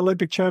medal. I'm an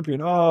Olympic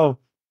champion. Oh,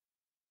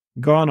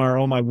 gone are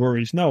all my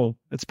worries. No,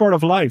 it's part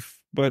of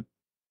life, but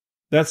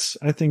that's,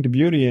 I think, the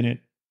beauty in it.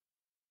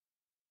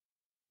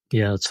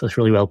 Yeah, that's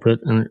really well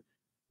put, and it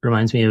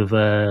reminds me of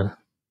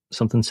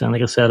something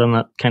Seneca said on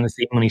that kind of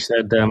theme when he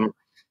said,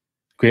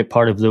 great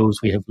part of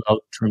those we have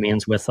loved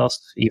remains with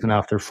us, even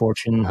after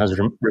fortune has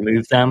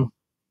removed them,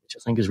 which I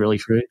think is really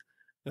true.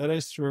 That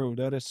is true.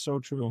 That is so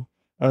true.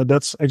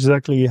 That's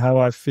exactly how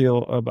I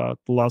feel about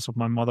the loss of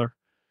my mother.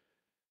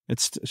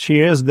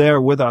 She is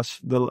there with us.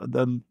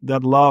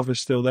 That love is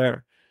still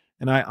there,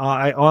 and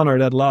I honor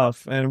that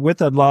love. And with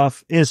that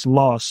love is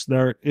loss.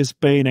 There is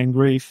pain and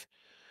grief.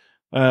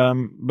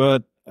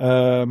 But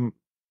I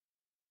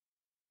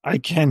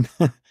can,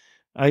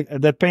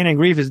 that pain and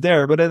grief is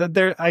there. But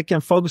there, I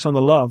can focus on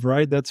the love.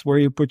 Right? That's where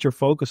you put your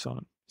focus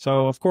on.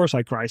 So of course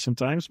I cry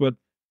sometimes, but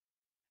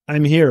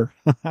I'm here.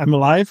 I'm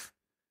alive,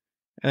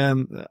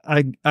 and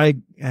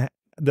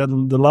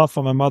the love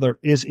for my mother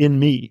is in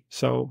me.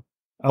 So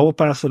I will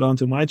pass it on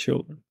to my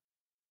children.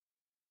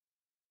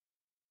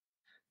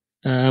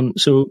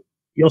 So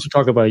you also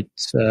talk about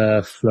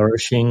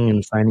flourishing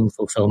and finding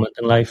fulfillment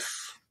in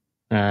life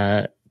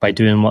by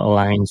doing what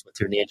aligns with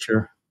your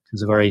nature.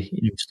 It's a very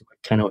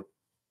kind of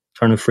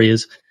turn of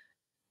phrase.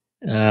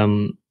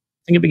 I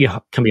think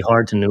it can be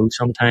hard to know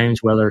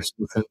sometimes whether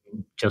something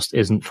just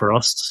isn't for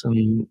us and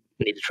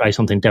we need to try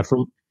something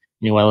different.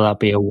 Whether that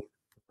be a work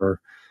or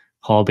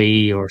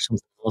hobby or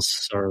something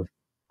else, or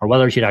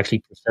whether you should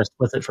actually persist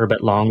with it for a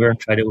bit longer and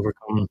try to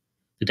overcome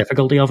the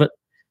difficulty of it.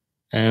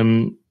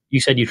 You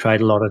said you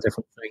tried a lot of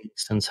different things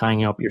since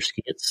hanging up your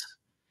skates.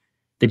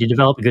 Did you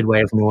develop a good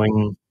way of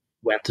knowing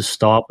when to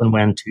stop and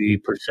when to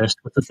persist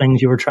with the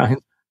things you were trying?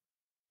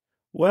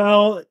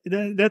 Well,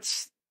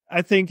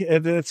 I think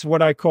that's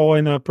what I call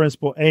in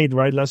Principle 8,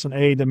 right? Lesson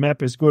 8, the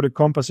map is good, a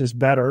compass is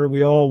better.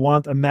 We all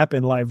want a map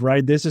in life,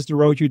 right? This is the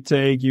road you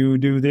take. You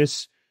do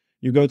this.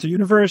 You go to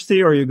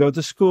university or you go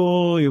to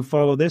school. You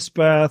follow this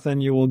path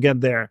and you will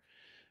get there.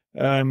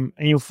 And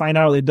you'll find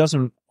out it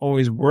doesn't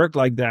always work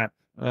like that.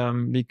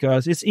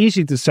 Because it's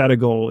easy to set a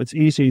goal. It's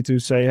easy to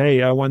say,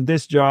 hey, I want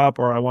this job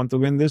or I want to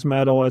win this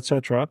medal,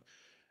 etc.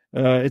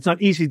 It's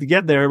not easy to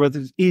get there, but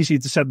it's easy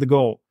to set the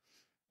goal.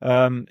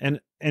 And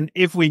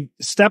if we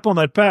step on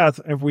that path,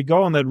 if we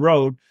go on that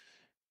road,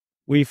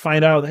 we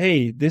find out,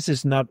 hey, this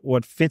is not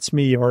what fits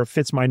me or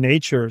fits my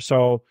nature.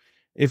 So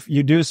if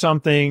you do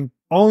something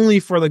only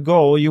for the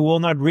goal, you will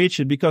not reach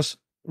it, because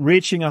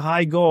reaching a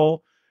high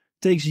goal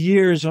takes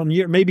years on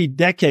years, maybe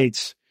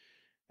decades.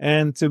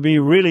 And to be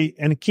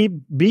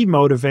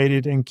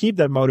motivated and keep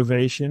that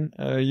motivation,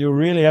 you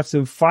really have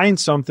to find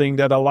something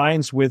that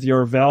aligns with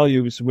your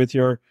values, with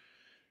your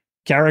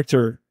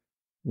character,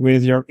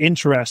 with your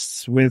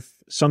interests, with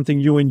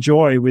something you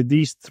enjoy, with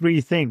these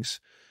three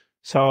things.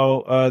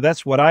 So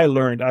that's what I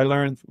learned. I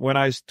learned when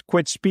I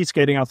quit speed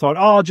skating, I thought,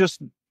 I'll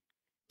just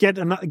get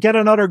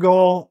another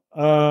goal,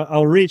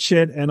 I'll reach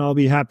it and I'll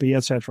be happy,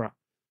 etc.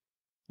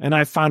 And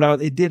I found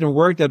out it didn't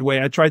work that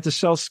way. I tried to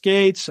sell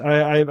skates.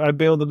 I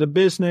built a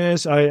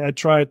business. I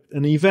tried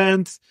an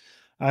event.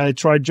 I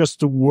tried just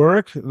to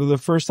work. The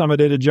first time I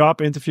did a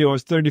job interview, I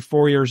was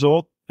 34 years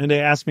old. And they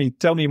asked me,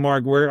 tell me,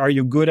 Mark, where are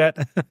you good at?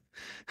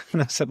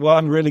 And I said, well,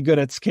 I'm really good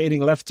at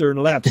skating left turn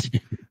laps.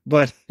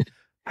 But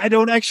I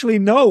don't actually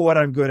know what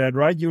I'm good at,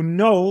 right? You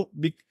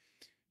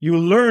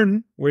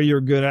learn where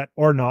you're good at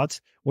or not,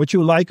 what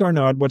you like or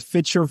not, what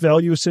fits your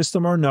value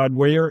system or not,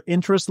 where your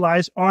interest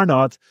lies or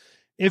not.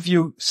 If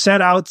you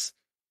set out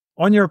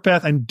on your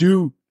path and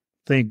do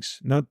things,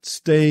 not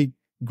stay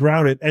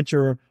grounded at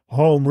your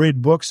home,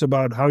 read books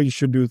about how you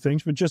should do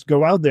things, but just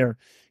go out there,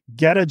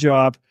 get a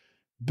job,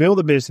 build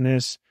a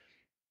business,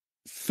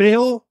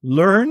 fail,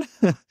 learn,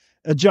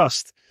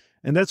 adjust.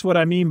 And that's what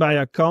I mean by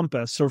a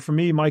compass. So for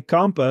me, my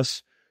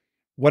compass,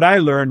 what I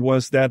learned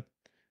was that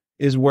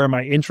is where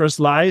my interest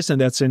lies,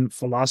 and that's in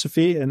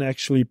philosophy and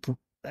actually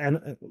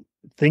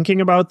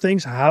thinking about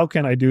things. How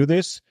can I do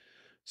this?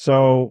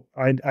 So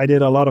I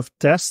did a lot of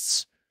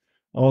tests,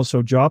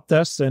 also job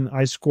tests, and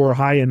I score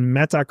high in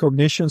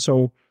metacognition.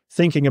 So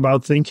thinking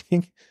about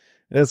thinking,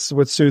 that's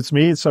what suits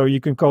me. So you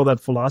can call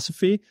that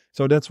philosophy.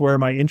 So that's where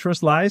my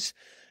interest lies.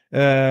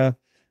 And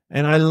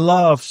I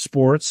love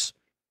sports.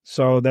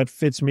 So that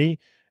fits me.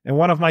 And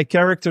one of my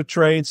character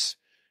traits,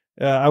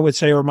 I would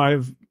say, or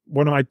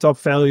one of my top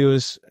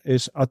values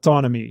is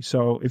autonomy.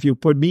 So if you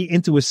put me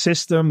into a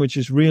system which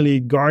is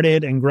really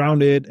guarded and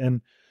grounded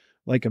and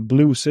like a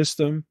blue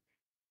system,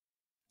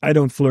 I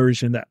don't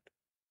flourish in that.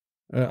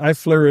 I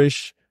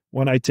flourish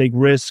when I take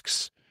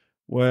risks,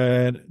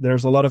 when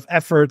there's a lot of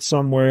effort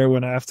somewhere,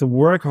 when I have to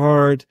work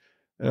hard,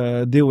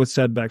 deal with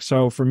setbacks.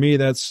 So for me,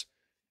 that's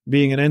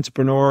being an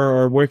entrepreneur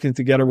or working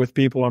together with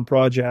people on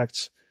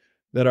projects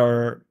that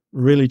are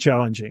really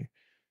challenging.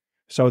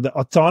 So the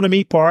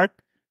autonomy part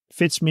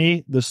fits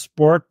me, the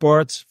sport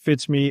part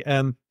fits me,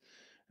 and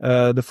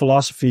the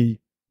philosophy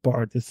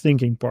part, the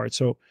thinking part.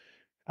 So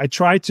I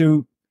try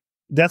to,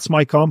 that's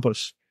my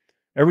compass.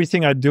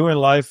 Everything I do in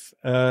life,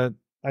 I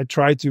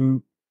try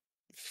to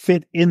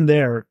fit in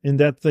there, in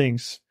that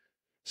things.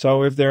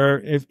 So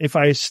if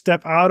I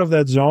step out of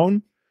that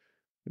zone,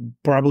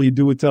 probably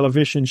do a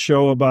television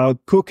show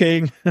about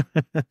cooking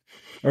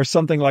or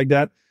something like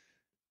that,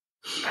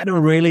 I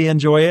don't really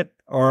enjoy it,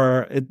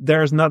 or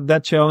there's not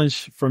that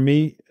challenge for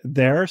me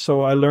there.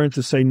 So I learned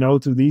to say no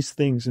to these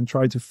things and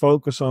try to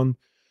focus on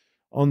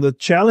the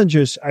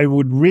challenges I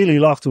would really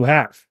love to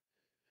have,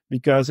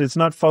 because it's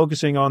not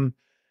focusing on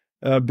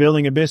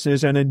building a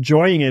business and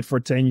enjoying it for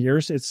 10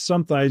 years. It's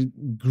sometimes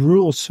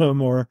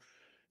gruesome or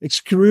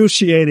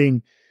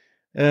excruciating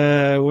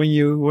when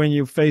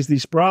you face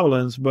these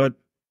problems. But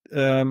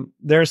there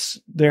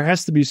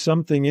has to be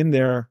something in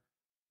there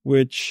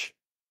which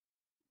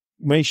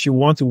makes you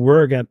want to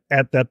work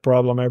at that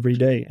problem every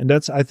day. And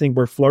that's, I think,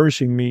 where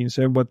flourishing means,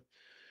 and what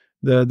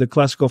the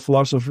classical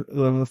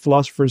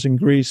philosophers in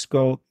Greece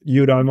call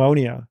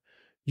eudaimonia.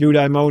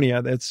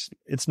 Eudaimonia.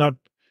 It's not,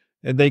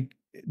 they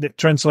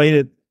translate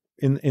it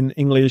in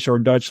English or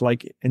Dutch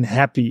like in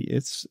happy.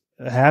 It's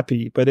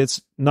happy, but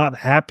it's not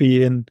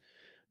happy in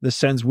the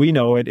sense we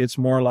know it. It's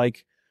more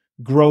like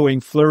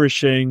growing,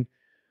 flourishing,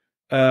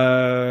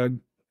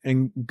 and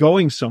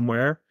going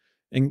somewhere.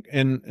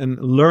 And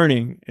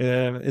learning.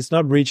 It's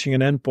not reaching an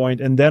endpoint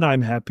and then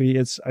I'm happy.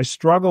 I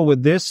struggle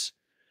with this,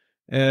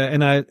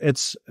 and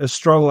it's a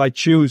struggle I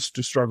choose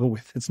to struggle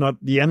with. It's not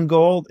the end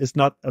goal. It's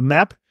not a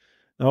map.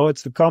 No,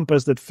 it's the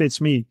compass that fits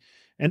me.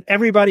 And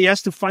everybody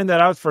has to find that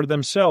out for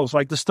themselves,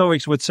 like the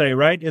Stoics would say,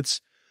 right?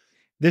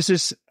 This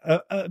is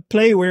a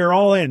play we're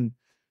all in.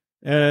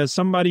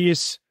 Somebody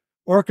is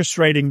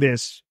orchestrating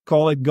this.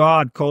 Call it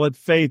God, call it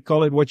fate,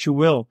 call it what you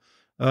will.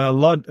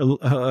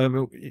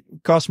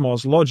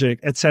 Cosmos, logic,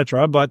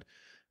 etc. But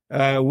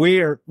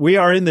we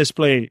are in this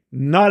play.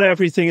 Not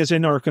everything is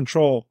in our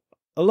control.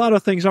 A lot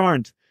of things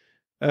aren't.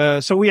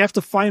 So we have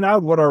to find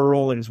out what our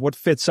role is, what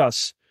fits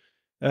us.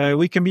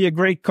 We can be a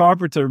great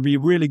carpenter, be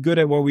really good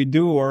at what we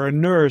do, or a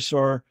nurse,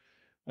 or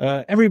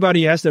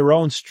everybody has their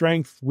own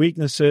strengths,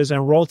 weaknesses,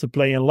 and role to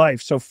play in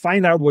life. So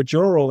find out what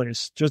your role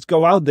is. Just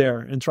go out there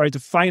and try to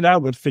find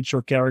out what fits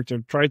your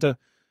character. Try to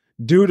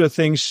do the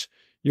things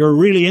you're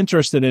really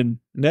interested in.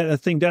 I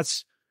think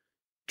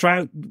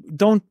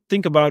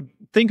think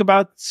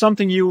about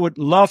something you would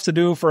love to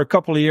do for a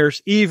couple of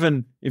years,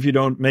 even if you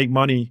don't make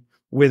money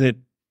with it.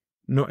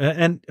 No,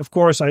 and of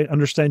course, I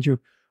understand you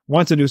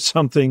want to do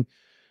something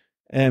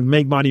and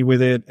make money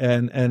with it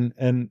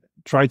and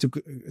try to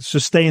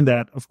sustain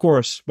that, of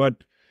course.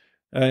 But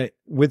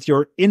with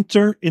your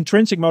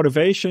intrinsic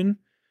motivation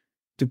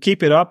to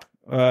keep it up,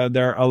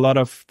 there are a lot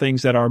of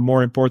things that are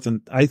more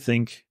important, I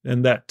think,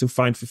 than that to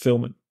find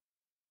fulfillment.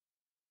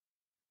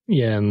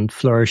 Yeah, and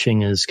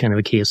flourishing is kind of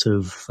a case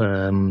of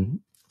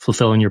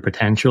fulfilling your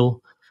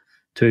potential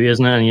too,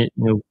 isn't it? And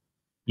you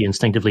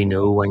instinctively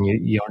know when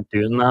you aren't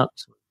doing that.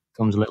 So it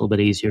becomes a little bit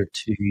easier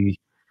to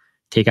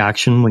take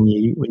action when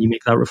you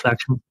make that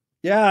reflection.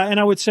 Yeah, and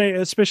I would say,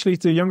 especially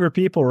to younger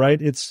people, right?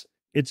 It's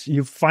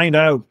you find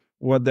out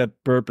what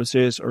that purpose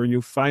is, or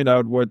you find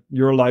out what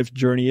your life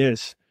journey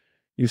is.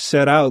 You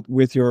set out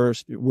with your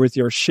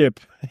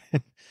ship,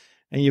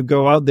 and you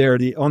go out there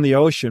on the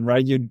ocean,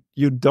 right?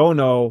 You don't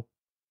know.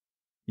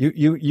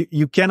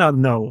 You cannot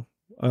know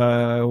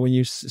when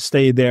you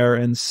stay there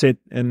and sit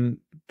and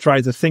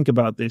try to think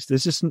about this.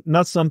 This is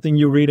not something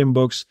you read in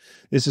books.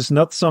 This is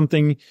not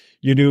something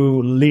you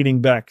do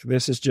leaning back.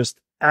 This is just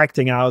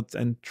acting out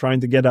and trying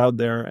to get out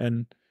there,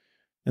 and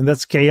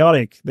that's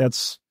chaotic.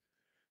 That's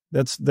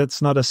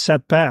not a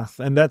set path,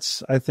 and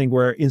that's, I think,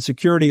 where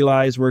insecurity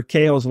lies, where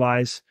chaos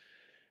lies,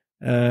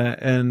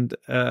 and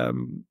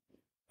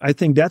I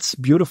think that's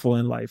beautiful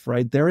in life,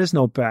 right? There is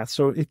no path,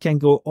 so it can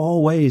go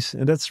all ways,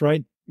 and that's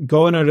right.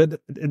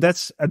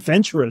 That's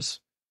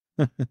adventurous.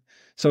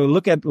 So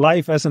look at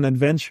life as an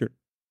adventure.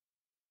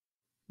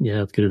 Yeah,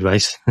 that's good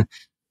advice.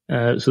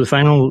 So the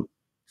final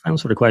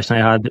sort of question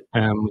I had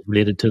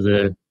related to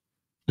the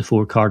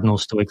 4 cardinal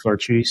Stoic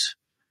virtues.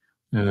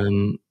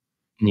 And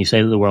you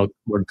say that the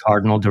word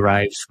cardinal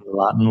derives from the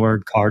Latin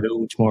word cardo,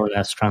 which more or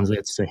less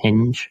translates to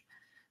hinge.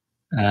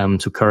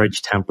 So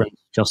courage, temperance,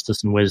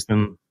 justice, and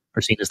wisdom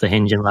are seen as the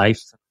hinge in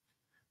life,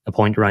 a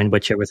point around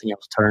which everything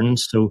else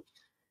turns. So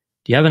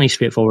do you have any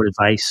straightforward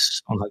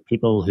advice on how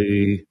people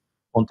who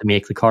want to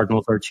make the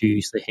cardinal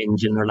virtues the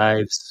hinge in their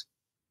lives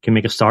can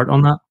make a start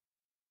on that?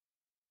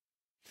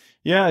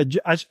 Yeah,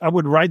 I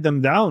would write them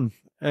down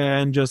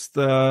and just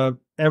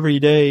every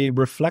day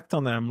reflect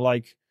on them.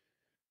 Like,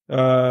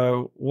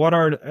 what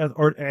are,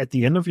 or at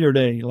the end of your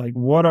day, like,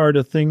 what are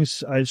the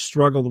things I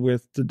struggled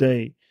with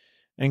today?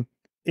 And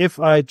if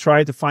I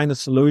try to find a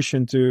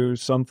solution to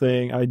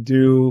something I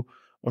do,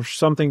 or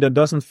something that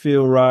doesn't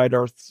feel right,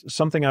 or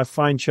something I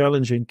find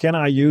challenging, can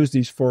I use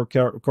these 4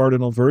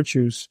 cardinal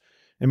virtues?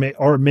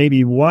 Or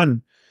maybe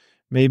one.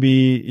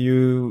 Maybe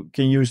you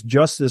can use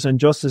justice, and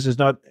justice is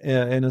not,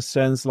 in a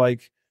sense,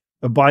 like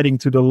abiding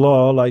to the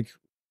law, like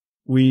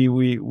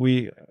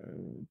we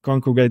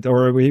congregate,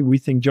 or we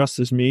think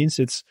justice means.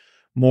 It's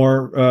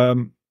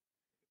more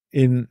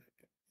in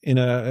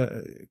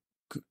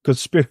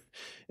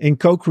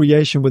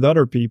co-creation with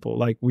other people.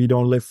 Like, we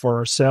don't live for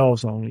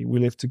ourselves only; we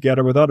live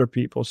together with other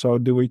people. So,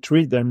 do we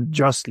treat them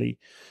justly,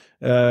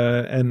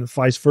 and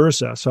vice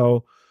versa?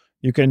 So,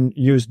 you can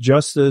use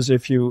justice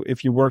if you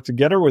work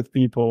together with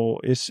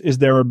people. Is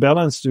there a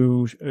balance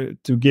to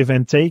give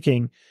and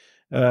taking?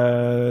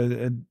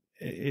 And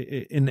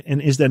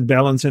is that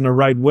balance in the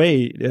right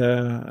way?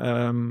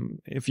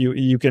 If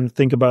you can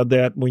think about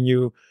that when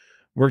you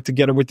work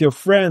together with your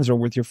friends or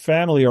with your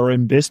family or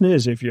in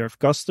business, if you have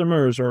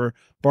customers or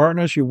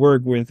partners you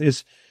work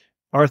with,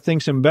 are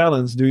things in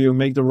balance? Do you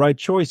make the right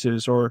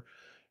choices or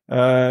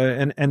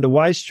and the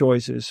wise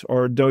choices?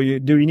 Or do you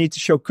need to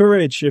show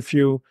courage if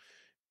you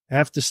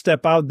have to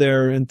step out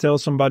there and tell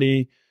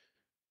somebody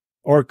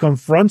or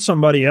confront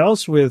somebody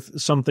else with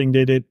something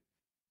they did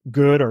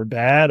good or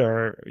bad,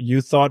 or you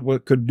thought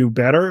what could do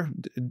better?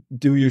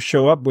 Do you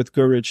show up with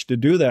courage to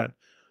do that?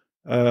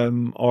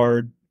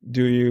 Or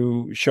do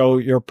you show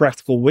your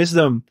practical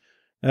wisdom?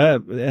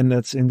 And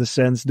that's in the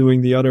sense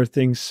doing the other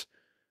things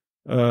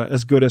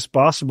as good as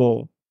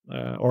possible.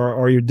 Or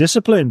are you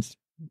disciplined?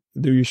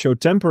 Do you show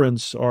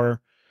temperance?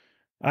 Or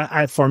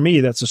for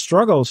me, that's a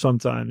struggle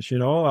sometimes.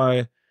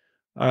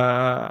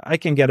 I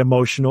can get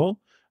emotional.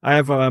 I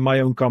have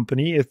my own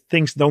company. If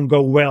things don't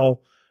go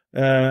well,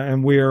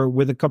 and we're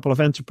with a couple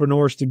of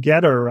entrepreneurs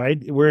together, right?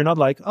 We're not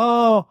like,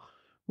 oh,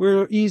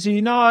 we're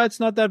easy. No, it's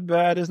not that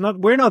bad.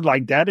 We're not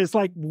like that. It's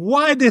like,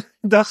 why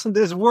doesn't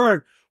this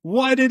work?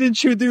 Why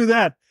didn't you do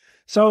that?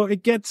 So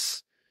it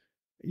gets,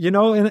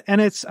 and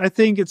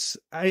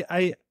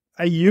I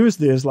use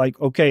this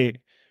like, okay,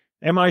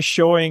 am I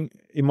showing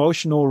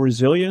emotional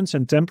resilience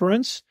and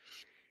temperance?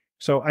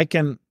 So I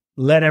can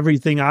let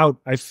everything out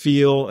I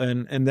feel,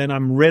 and then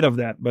I'm rid of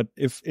that. But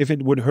if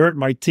it would hurt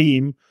my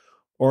team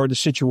or the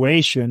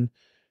situation,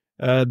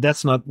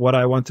 that's not what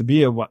I want to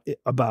be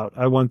about.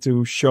 I want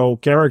to show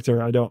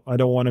character. I don't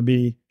want to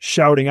be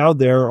shouting out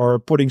there or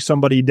putting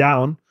somebody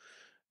down.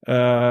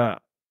 I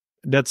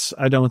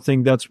don't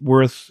think that's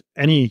worth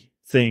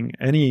anything,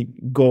 any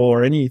goal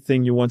or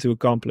anything you want to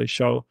accomplish.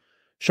 So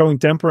showing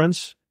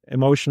temperance,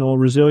 emotional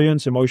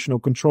resilience, emotional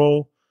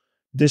control,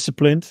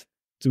 disciplined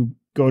to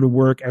go to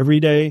work every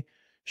day,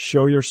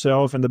 show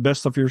yourself and the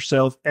best of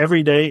yourself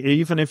every day,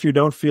 even if you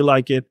don't feel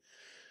like it.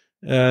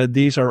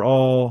 These are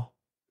all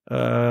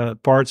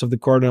parts of the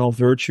cardinal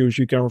virtues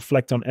you can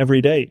reflect on every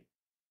day.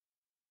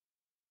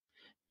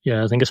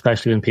 Yeah, I think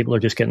especially when people are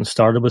just getting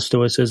started with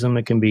Stoicism,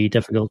 it can be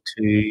difficult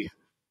to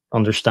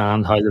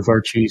understand how the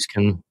virtues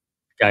can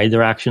guide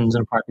their actions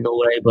in a practical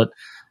way. But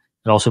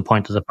it also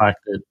points to the fact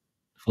that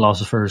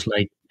philosophers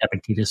like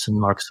Epictetus and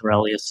Marcus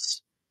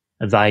Aurelius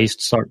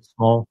advised starting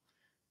small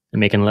and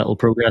making little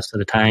progress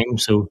at a time.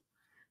 So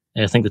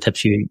I think the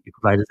tips you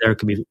provided there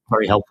could be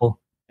very helpful.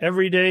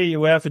 Every day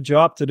you have a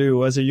job to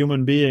do as a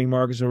human being,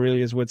 Marcus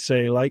Aurelius would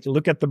say. Like,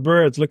 look at the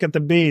birds, look at the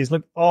bees, they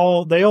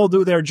all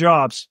do their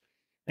jobs,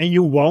 and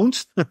you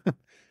won't,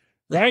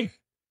 right?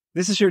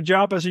 This is your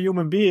job as a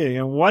human being.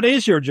 And what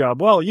is your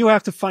job? Well, you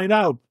have to find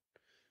out.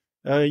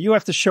 You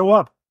have to show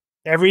up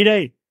every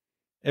day.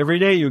 Every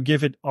day you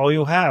give it all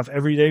you have.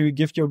 Every day you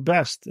give your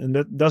best. And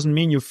that doesn't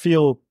mean you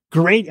feel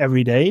great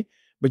every day,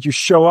 but you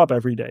show up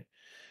every day.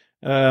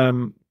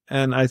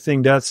 And I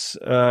think that's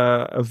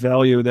a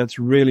value that's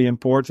really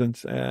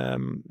important.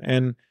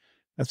 And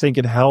I think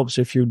it helps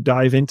if you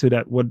dive into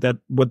that, what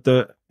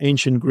the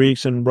ancient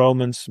Greeks and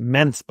Romans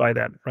meant by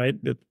that, right?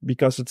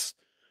 Because it's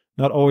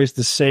not always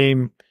the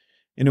same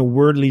in a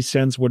wordly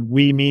sense what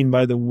we mean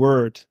by the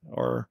word,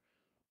 or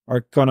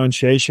our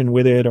connotation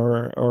with it,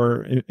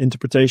 or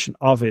interpretation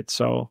of it.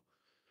 So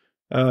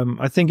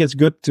I think it's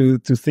good to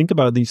think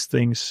about these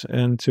things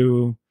and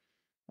to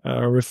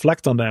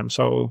reflect on them.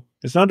 So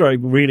it's not like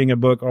reading a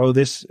book, oh,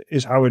 this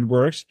is how it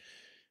works.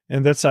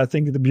 And that's, I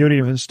think, the beauty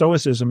of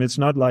Stoicism. It's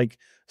not like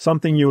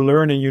something you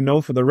learn and you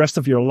know for the rest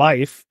of your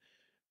life.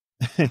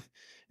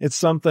 It's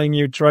something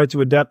you try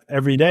to adapt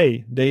every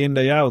day, day in,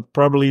 day out,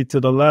 probably to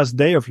the last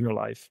day of your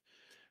life.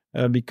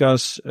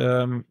 Because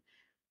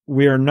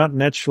we are not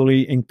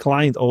naturally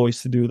inclined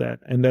always to do that.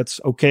 And that's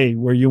okay.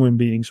 We're human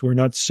beings. We're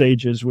not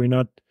sages. We're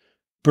not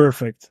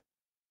perfect.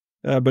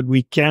 But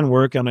we can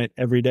work on it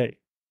every day.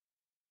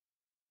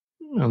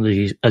 And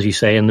as you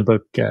say in the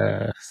book,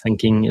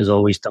 thinking is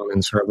always done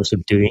in service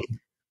of doing.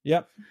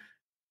 Yep.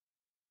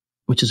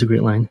 Which is a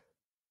great line.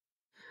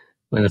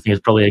 And I think it's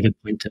probably a good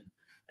point to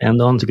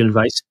end on. It's a good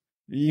advice.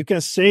 You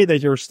can say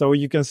that you're Stoic.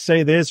 You can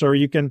say this, or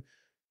you can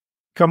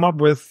come up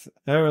with,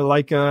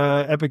 like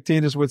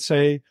Epictetus would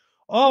say,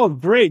 oh,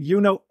 great, you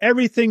know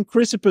everything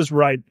Chrysippus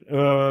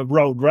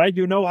wrote, right?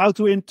 You know how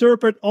to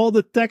interpret all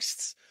the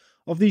texts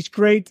of these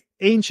great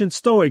ancient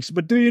Stoics,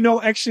 but do you know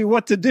actually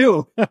what to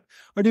do?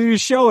 Or do you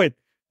show it?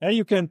 And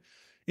you can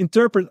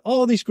interpret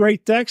all these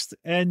great texts,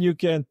 and you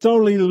can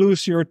totally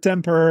lose your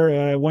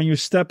temper when you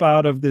step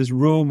out of this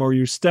room, or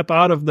you step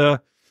out of the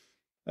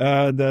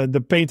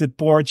painted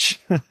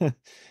porch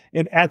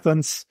in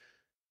Athens.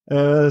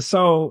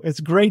 So it's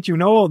great you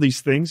know all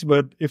these things,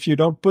 but if you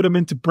don't put them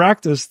into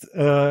practice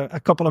a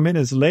couple of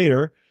minutes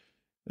later,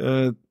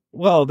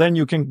 well, then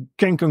you can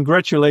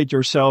congratulate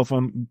yourself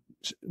on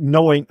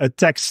knowing a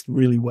text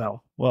really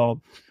well.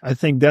 Well, I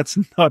think that's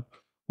not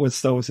what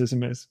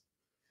Stoicism is.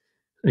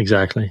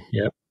 Exactly,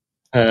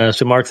 yeah.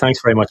 So Mark,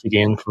 thanks very much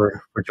again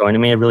for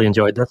joining me. I really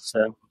enjoyed this. Is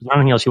there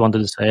anything else you wanted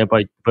to say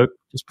about the book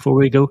just before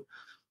we go?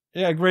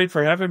 Yeah, great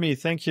for having me.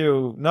 Thank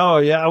you. No,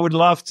 yeah, I would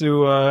love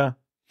to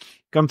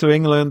come to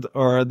England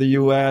or the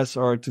US,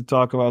 or to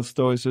talk about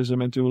Stoicism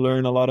and to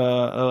learn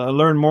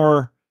learn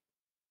more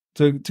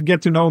to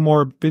get to know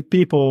more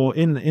people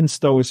in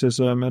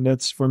Stoicism, and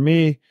that's for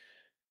me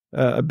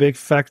a big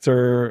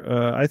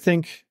factor. I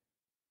think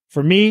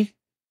for me,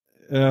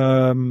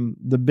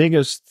 the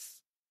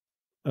biggest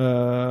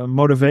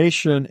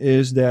motivation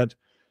is that,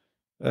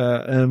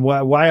 and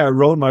why I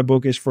wrote my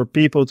book is for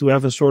people to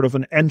have a sort of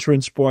an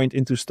entrance point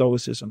into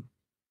Stoicism.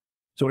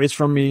 So it's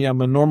from me.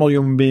 I'm a normal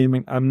human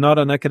being. I'm not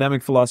an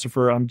academic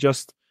philosopher. I'm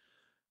just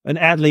an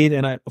athlete,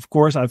 and of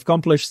course, I've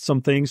accomplished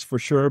some things for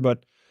sure.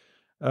 But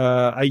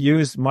I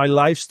used my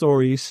life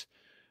stories.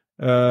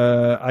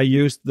 I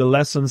used the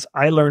lessons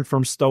I learned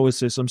from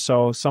Stoicism,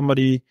 so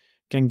somebody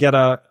can get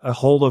a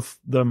hold of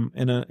them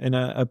in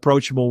a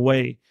approachable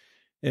way.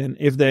 And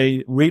if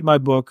they read my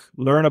book,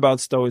 learn about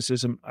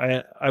Stoicism,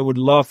 I would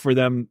love for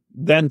them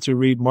then to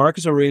read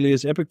Marcus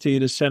Aurelius,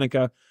 Epictetus,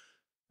 Seneca.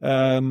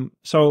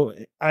 So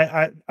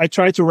I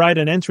try to write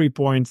an entry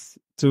point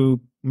to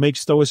make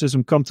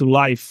Stoicism come to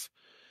life,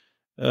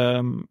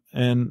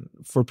 and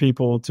for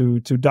people to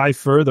dive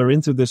further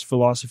into this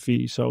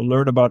philosophy. So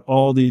learn about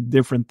all the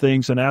different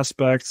things and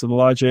aspects, the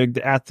logic,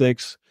 the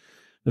ethics,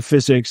 the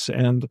physics,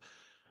 and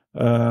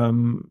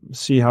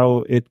see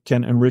how it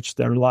can enrich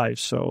their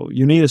lives. So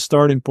you need a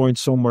starting point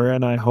somewhere,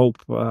 and I hope,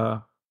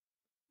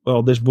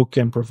 this book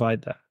can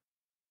provide that.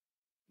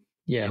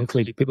 Yeah,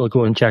 hopefully people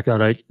go and check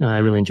that out. I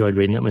really enjoyed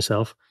reading it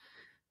myself.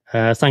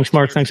 Thanks,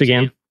 Mark. Thanks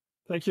again.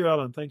 Thank you,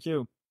 Alan. Thank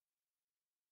you.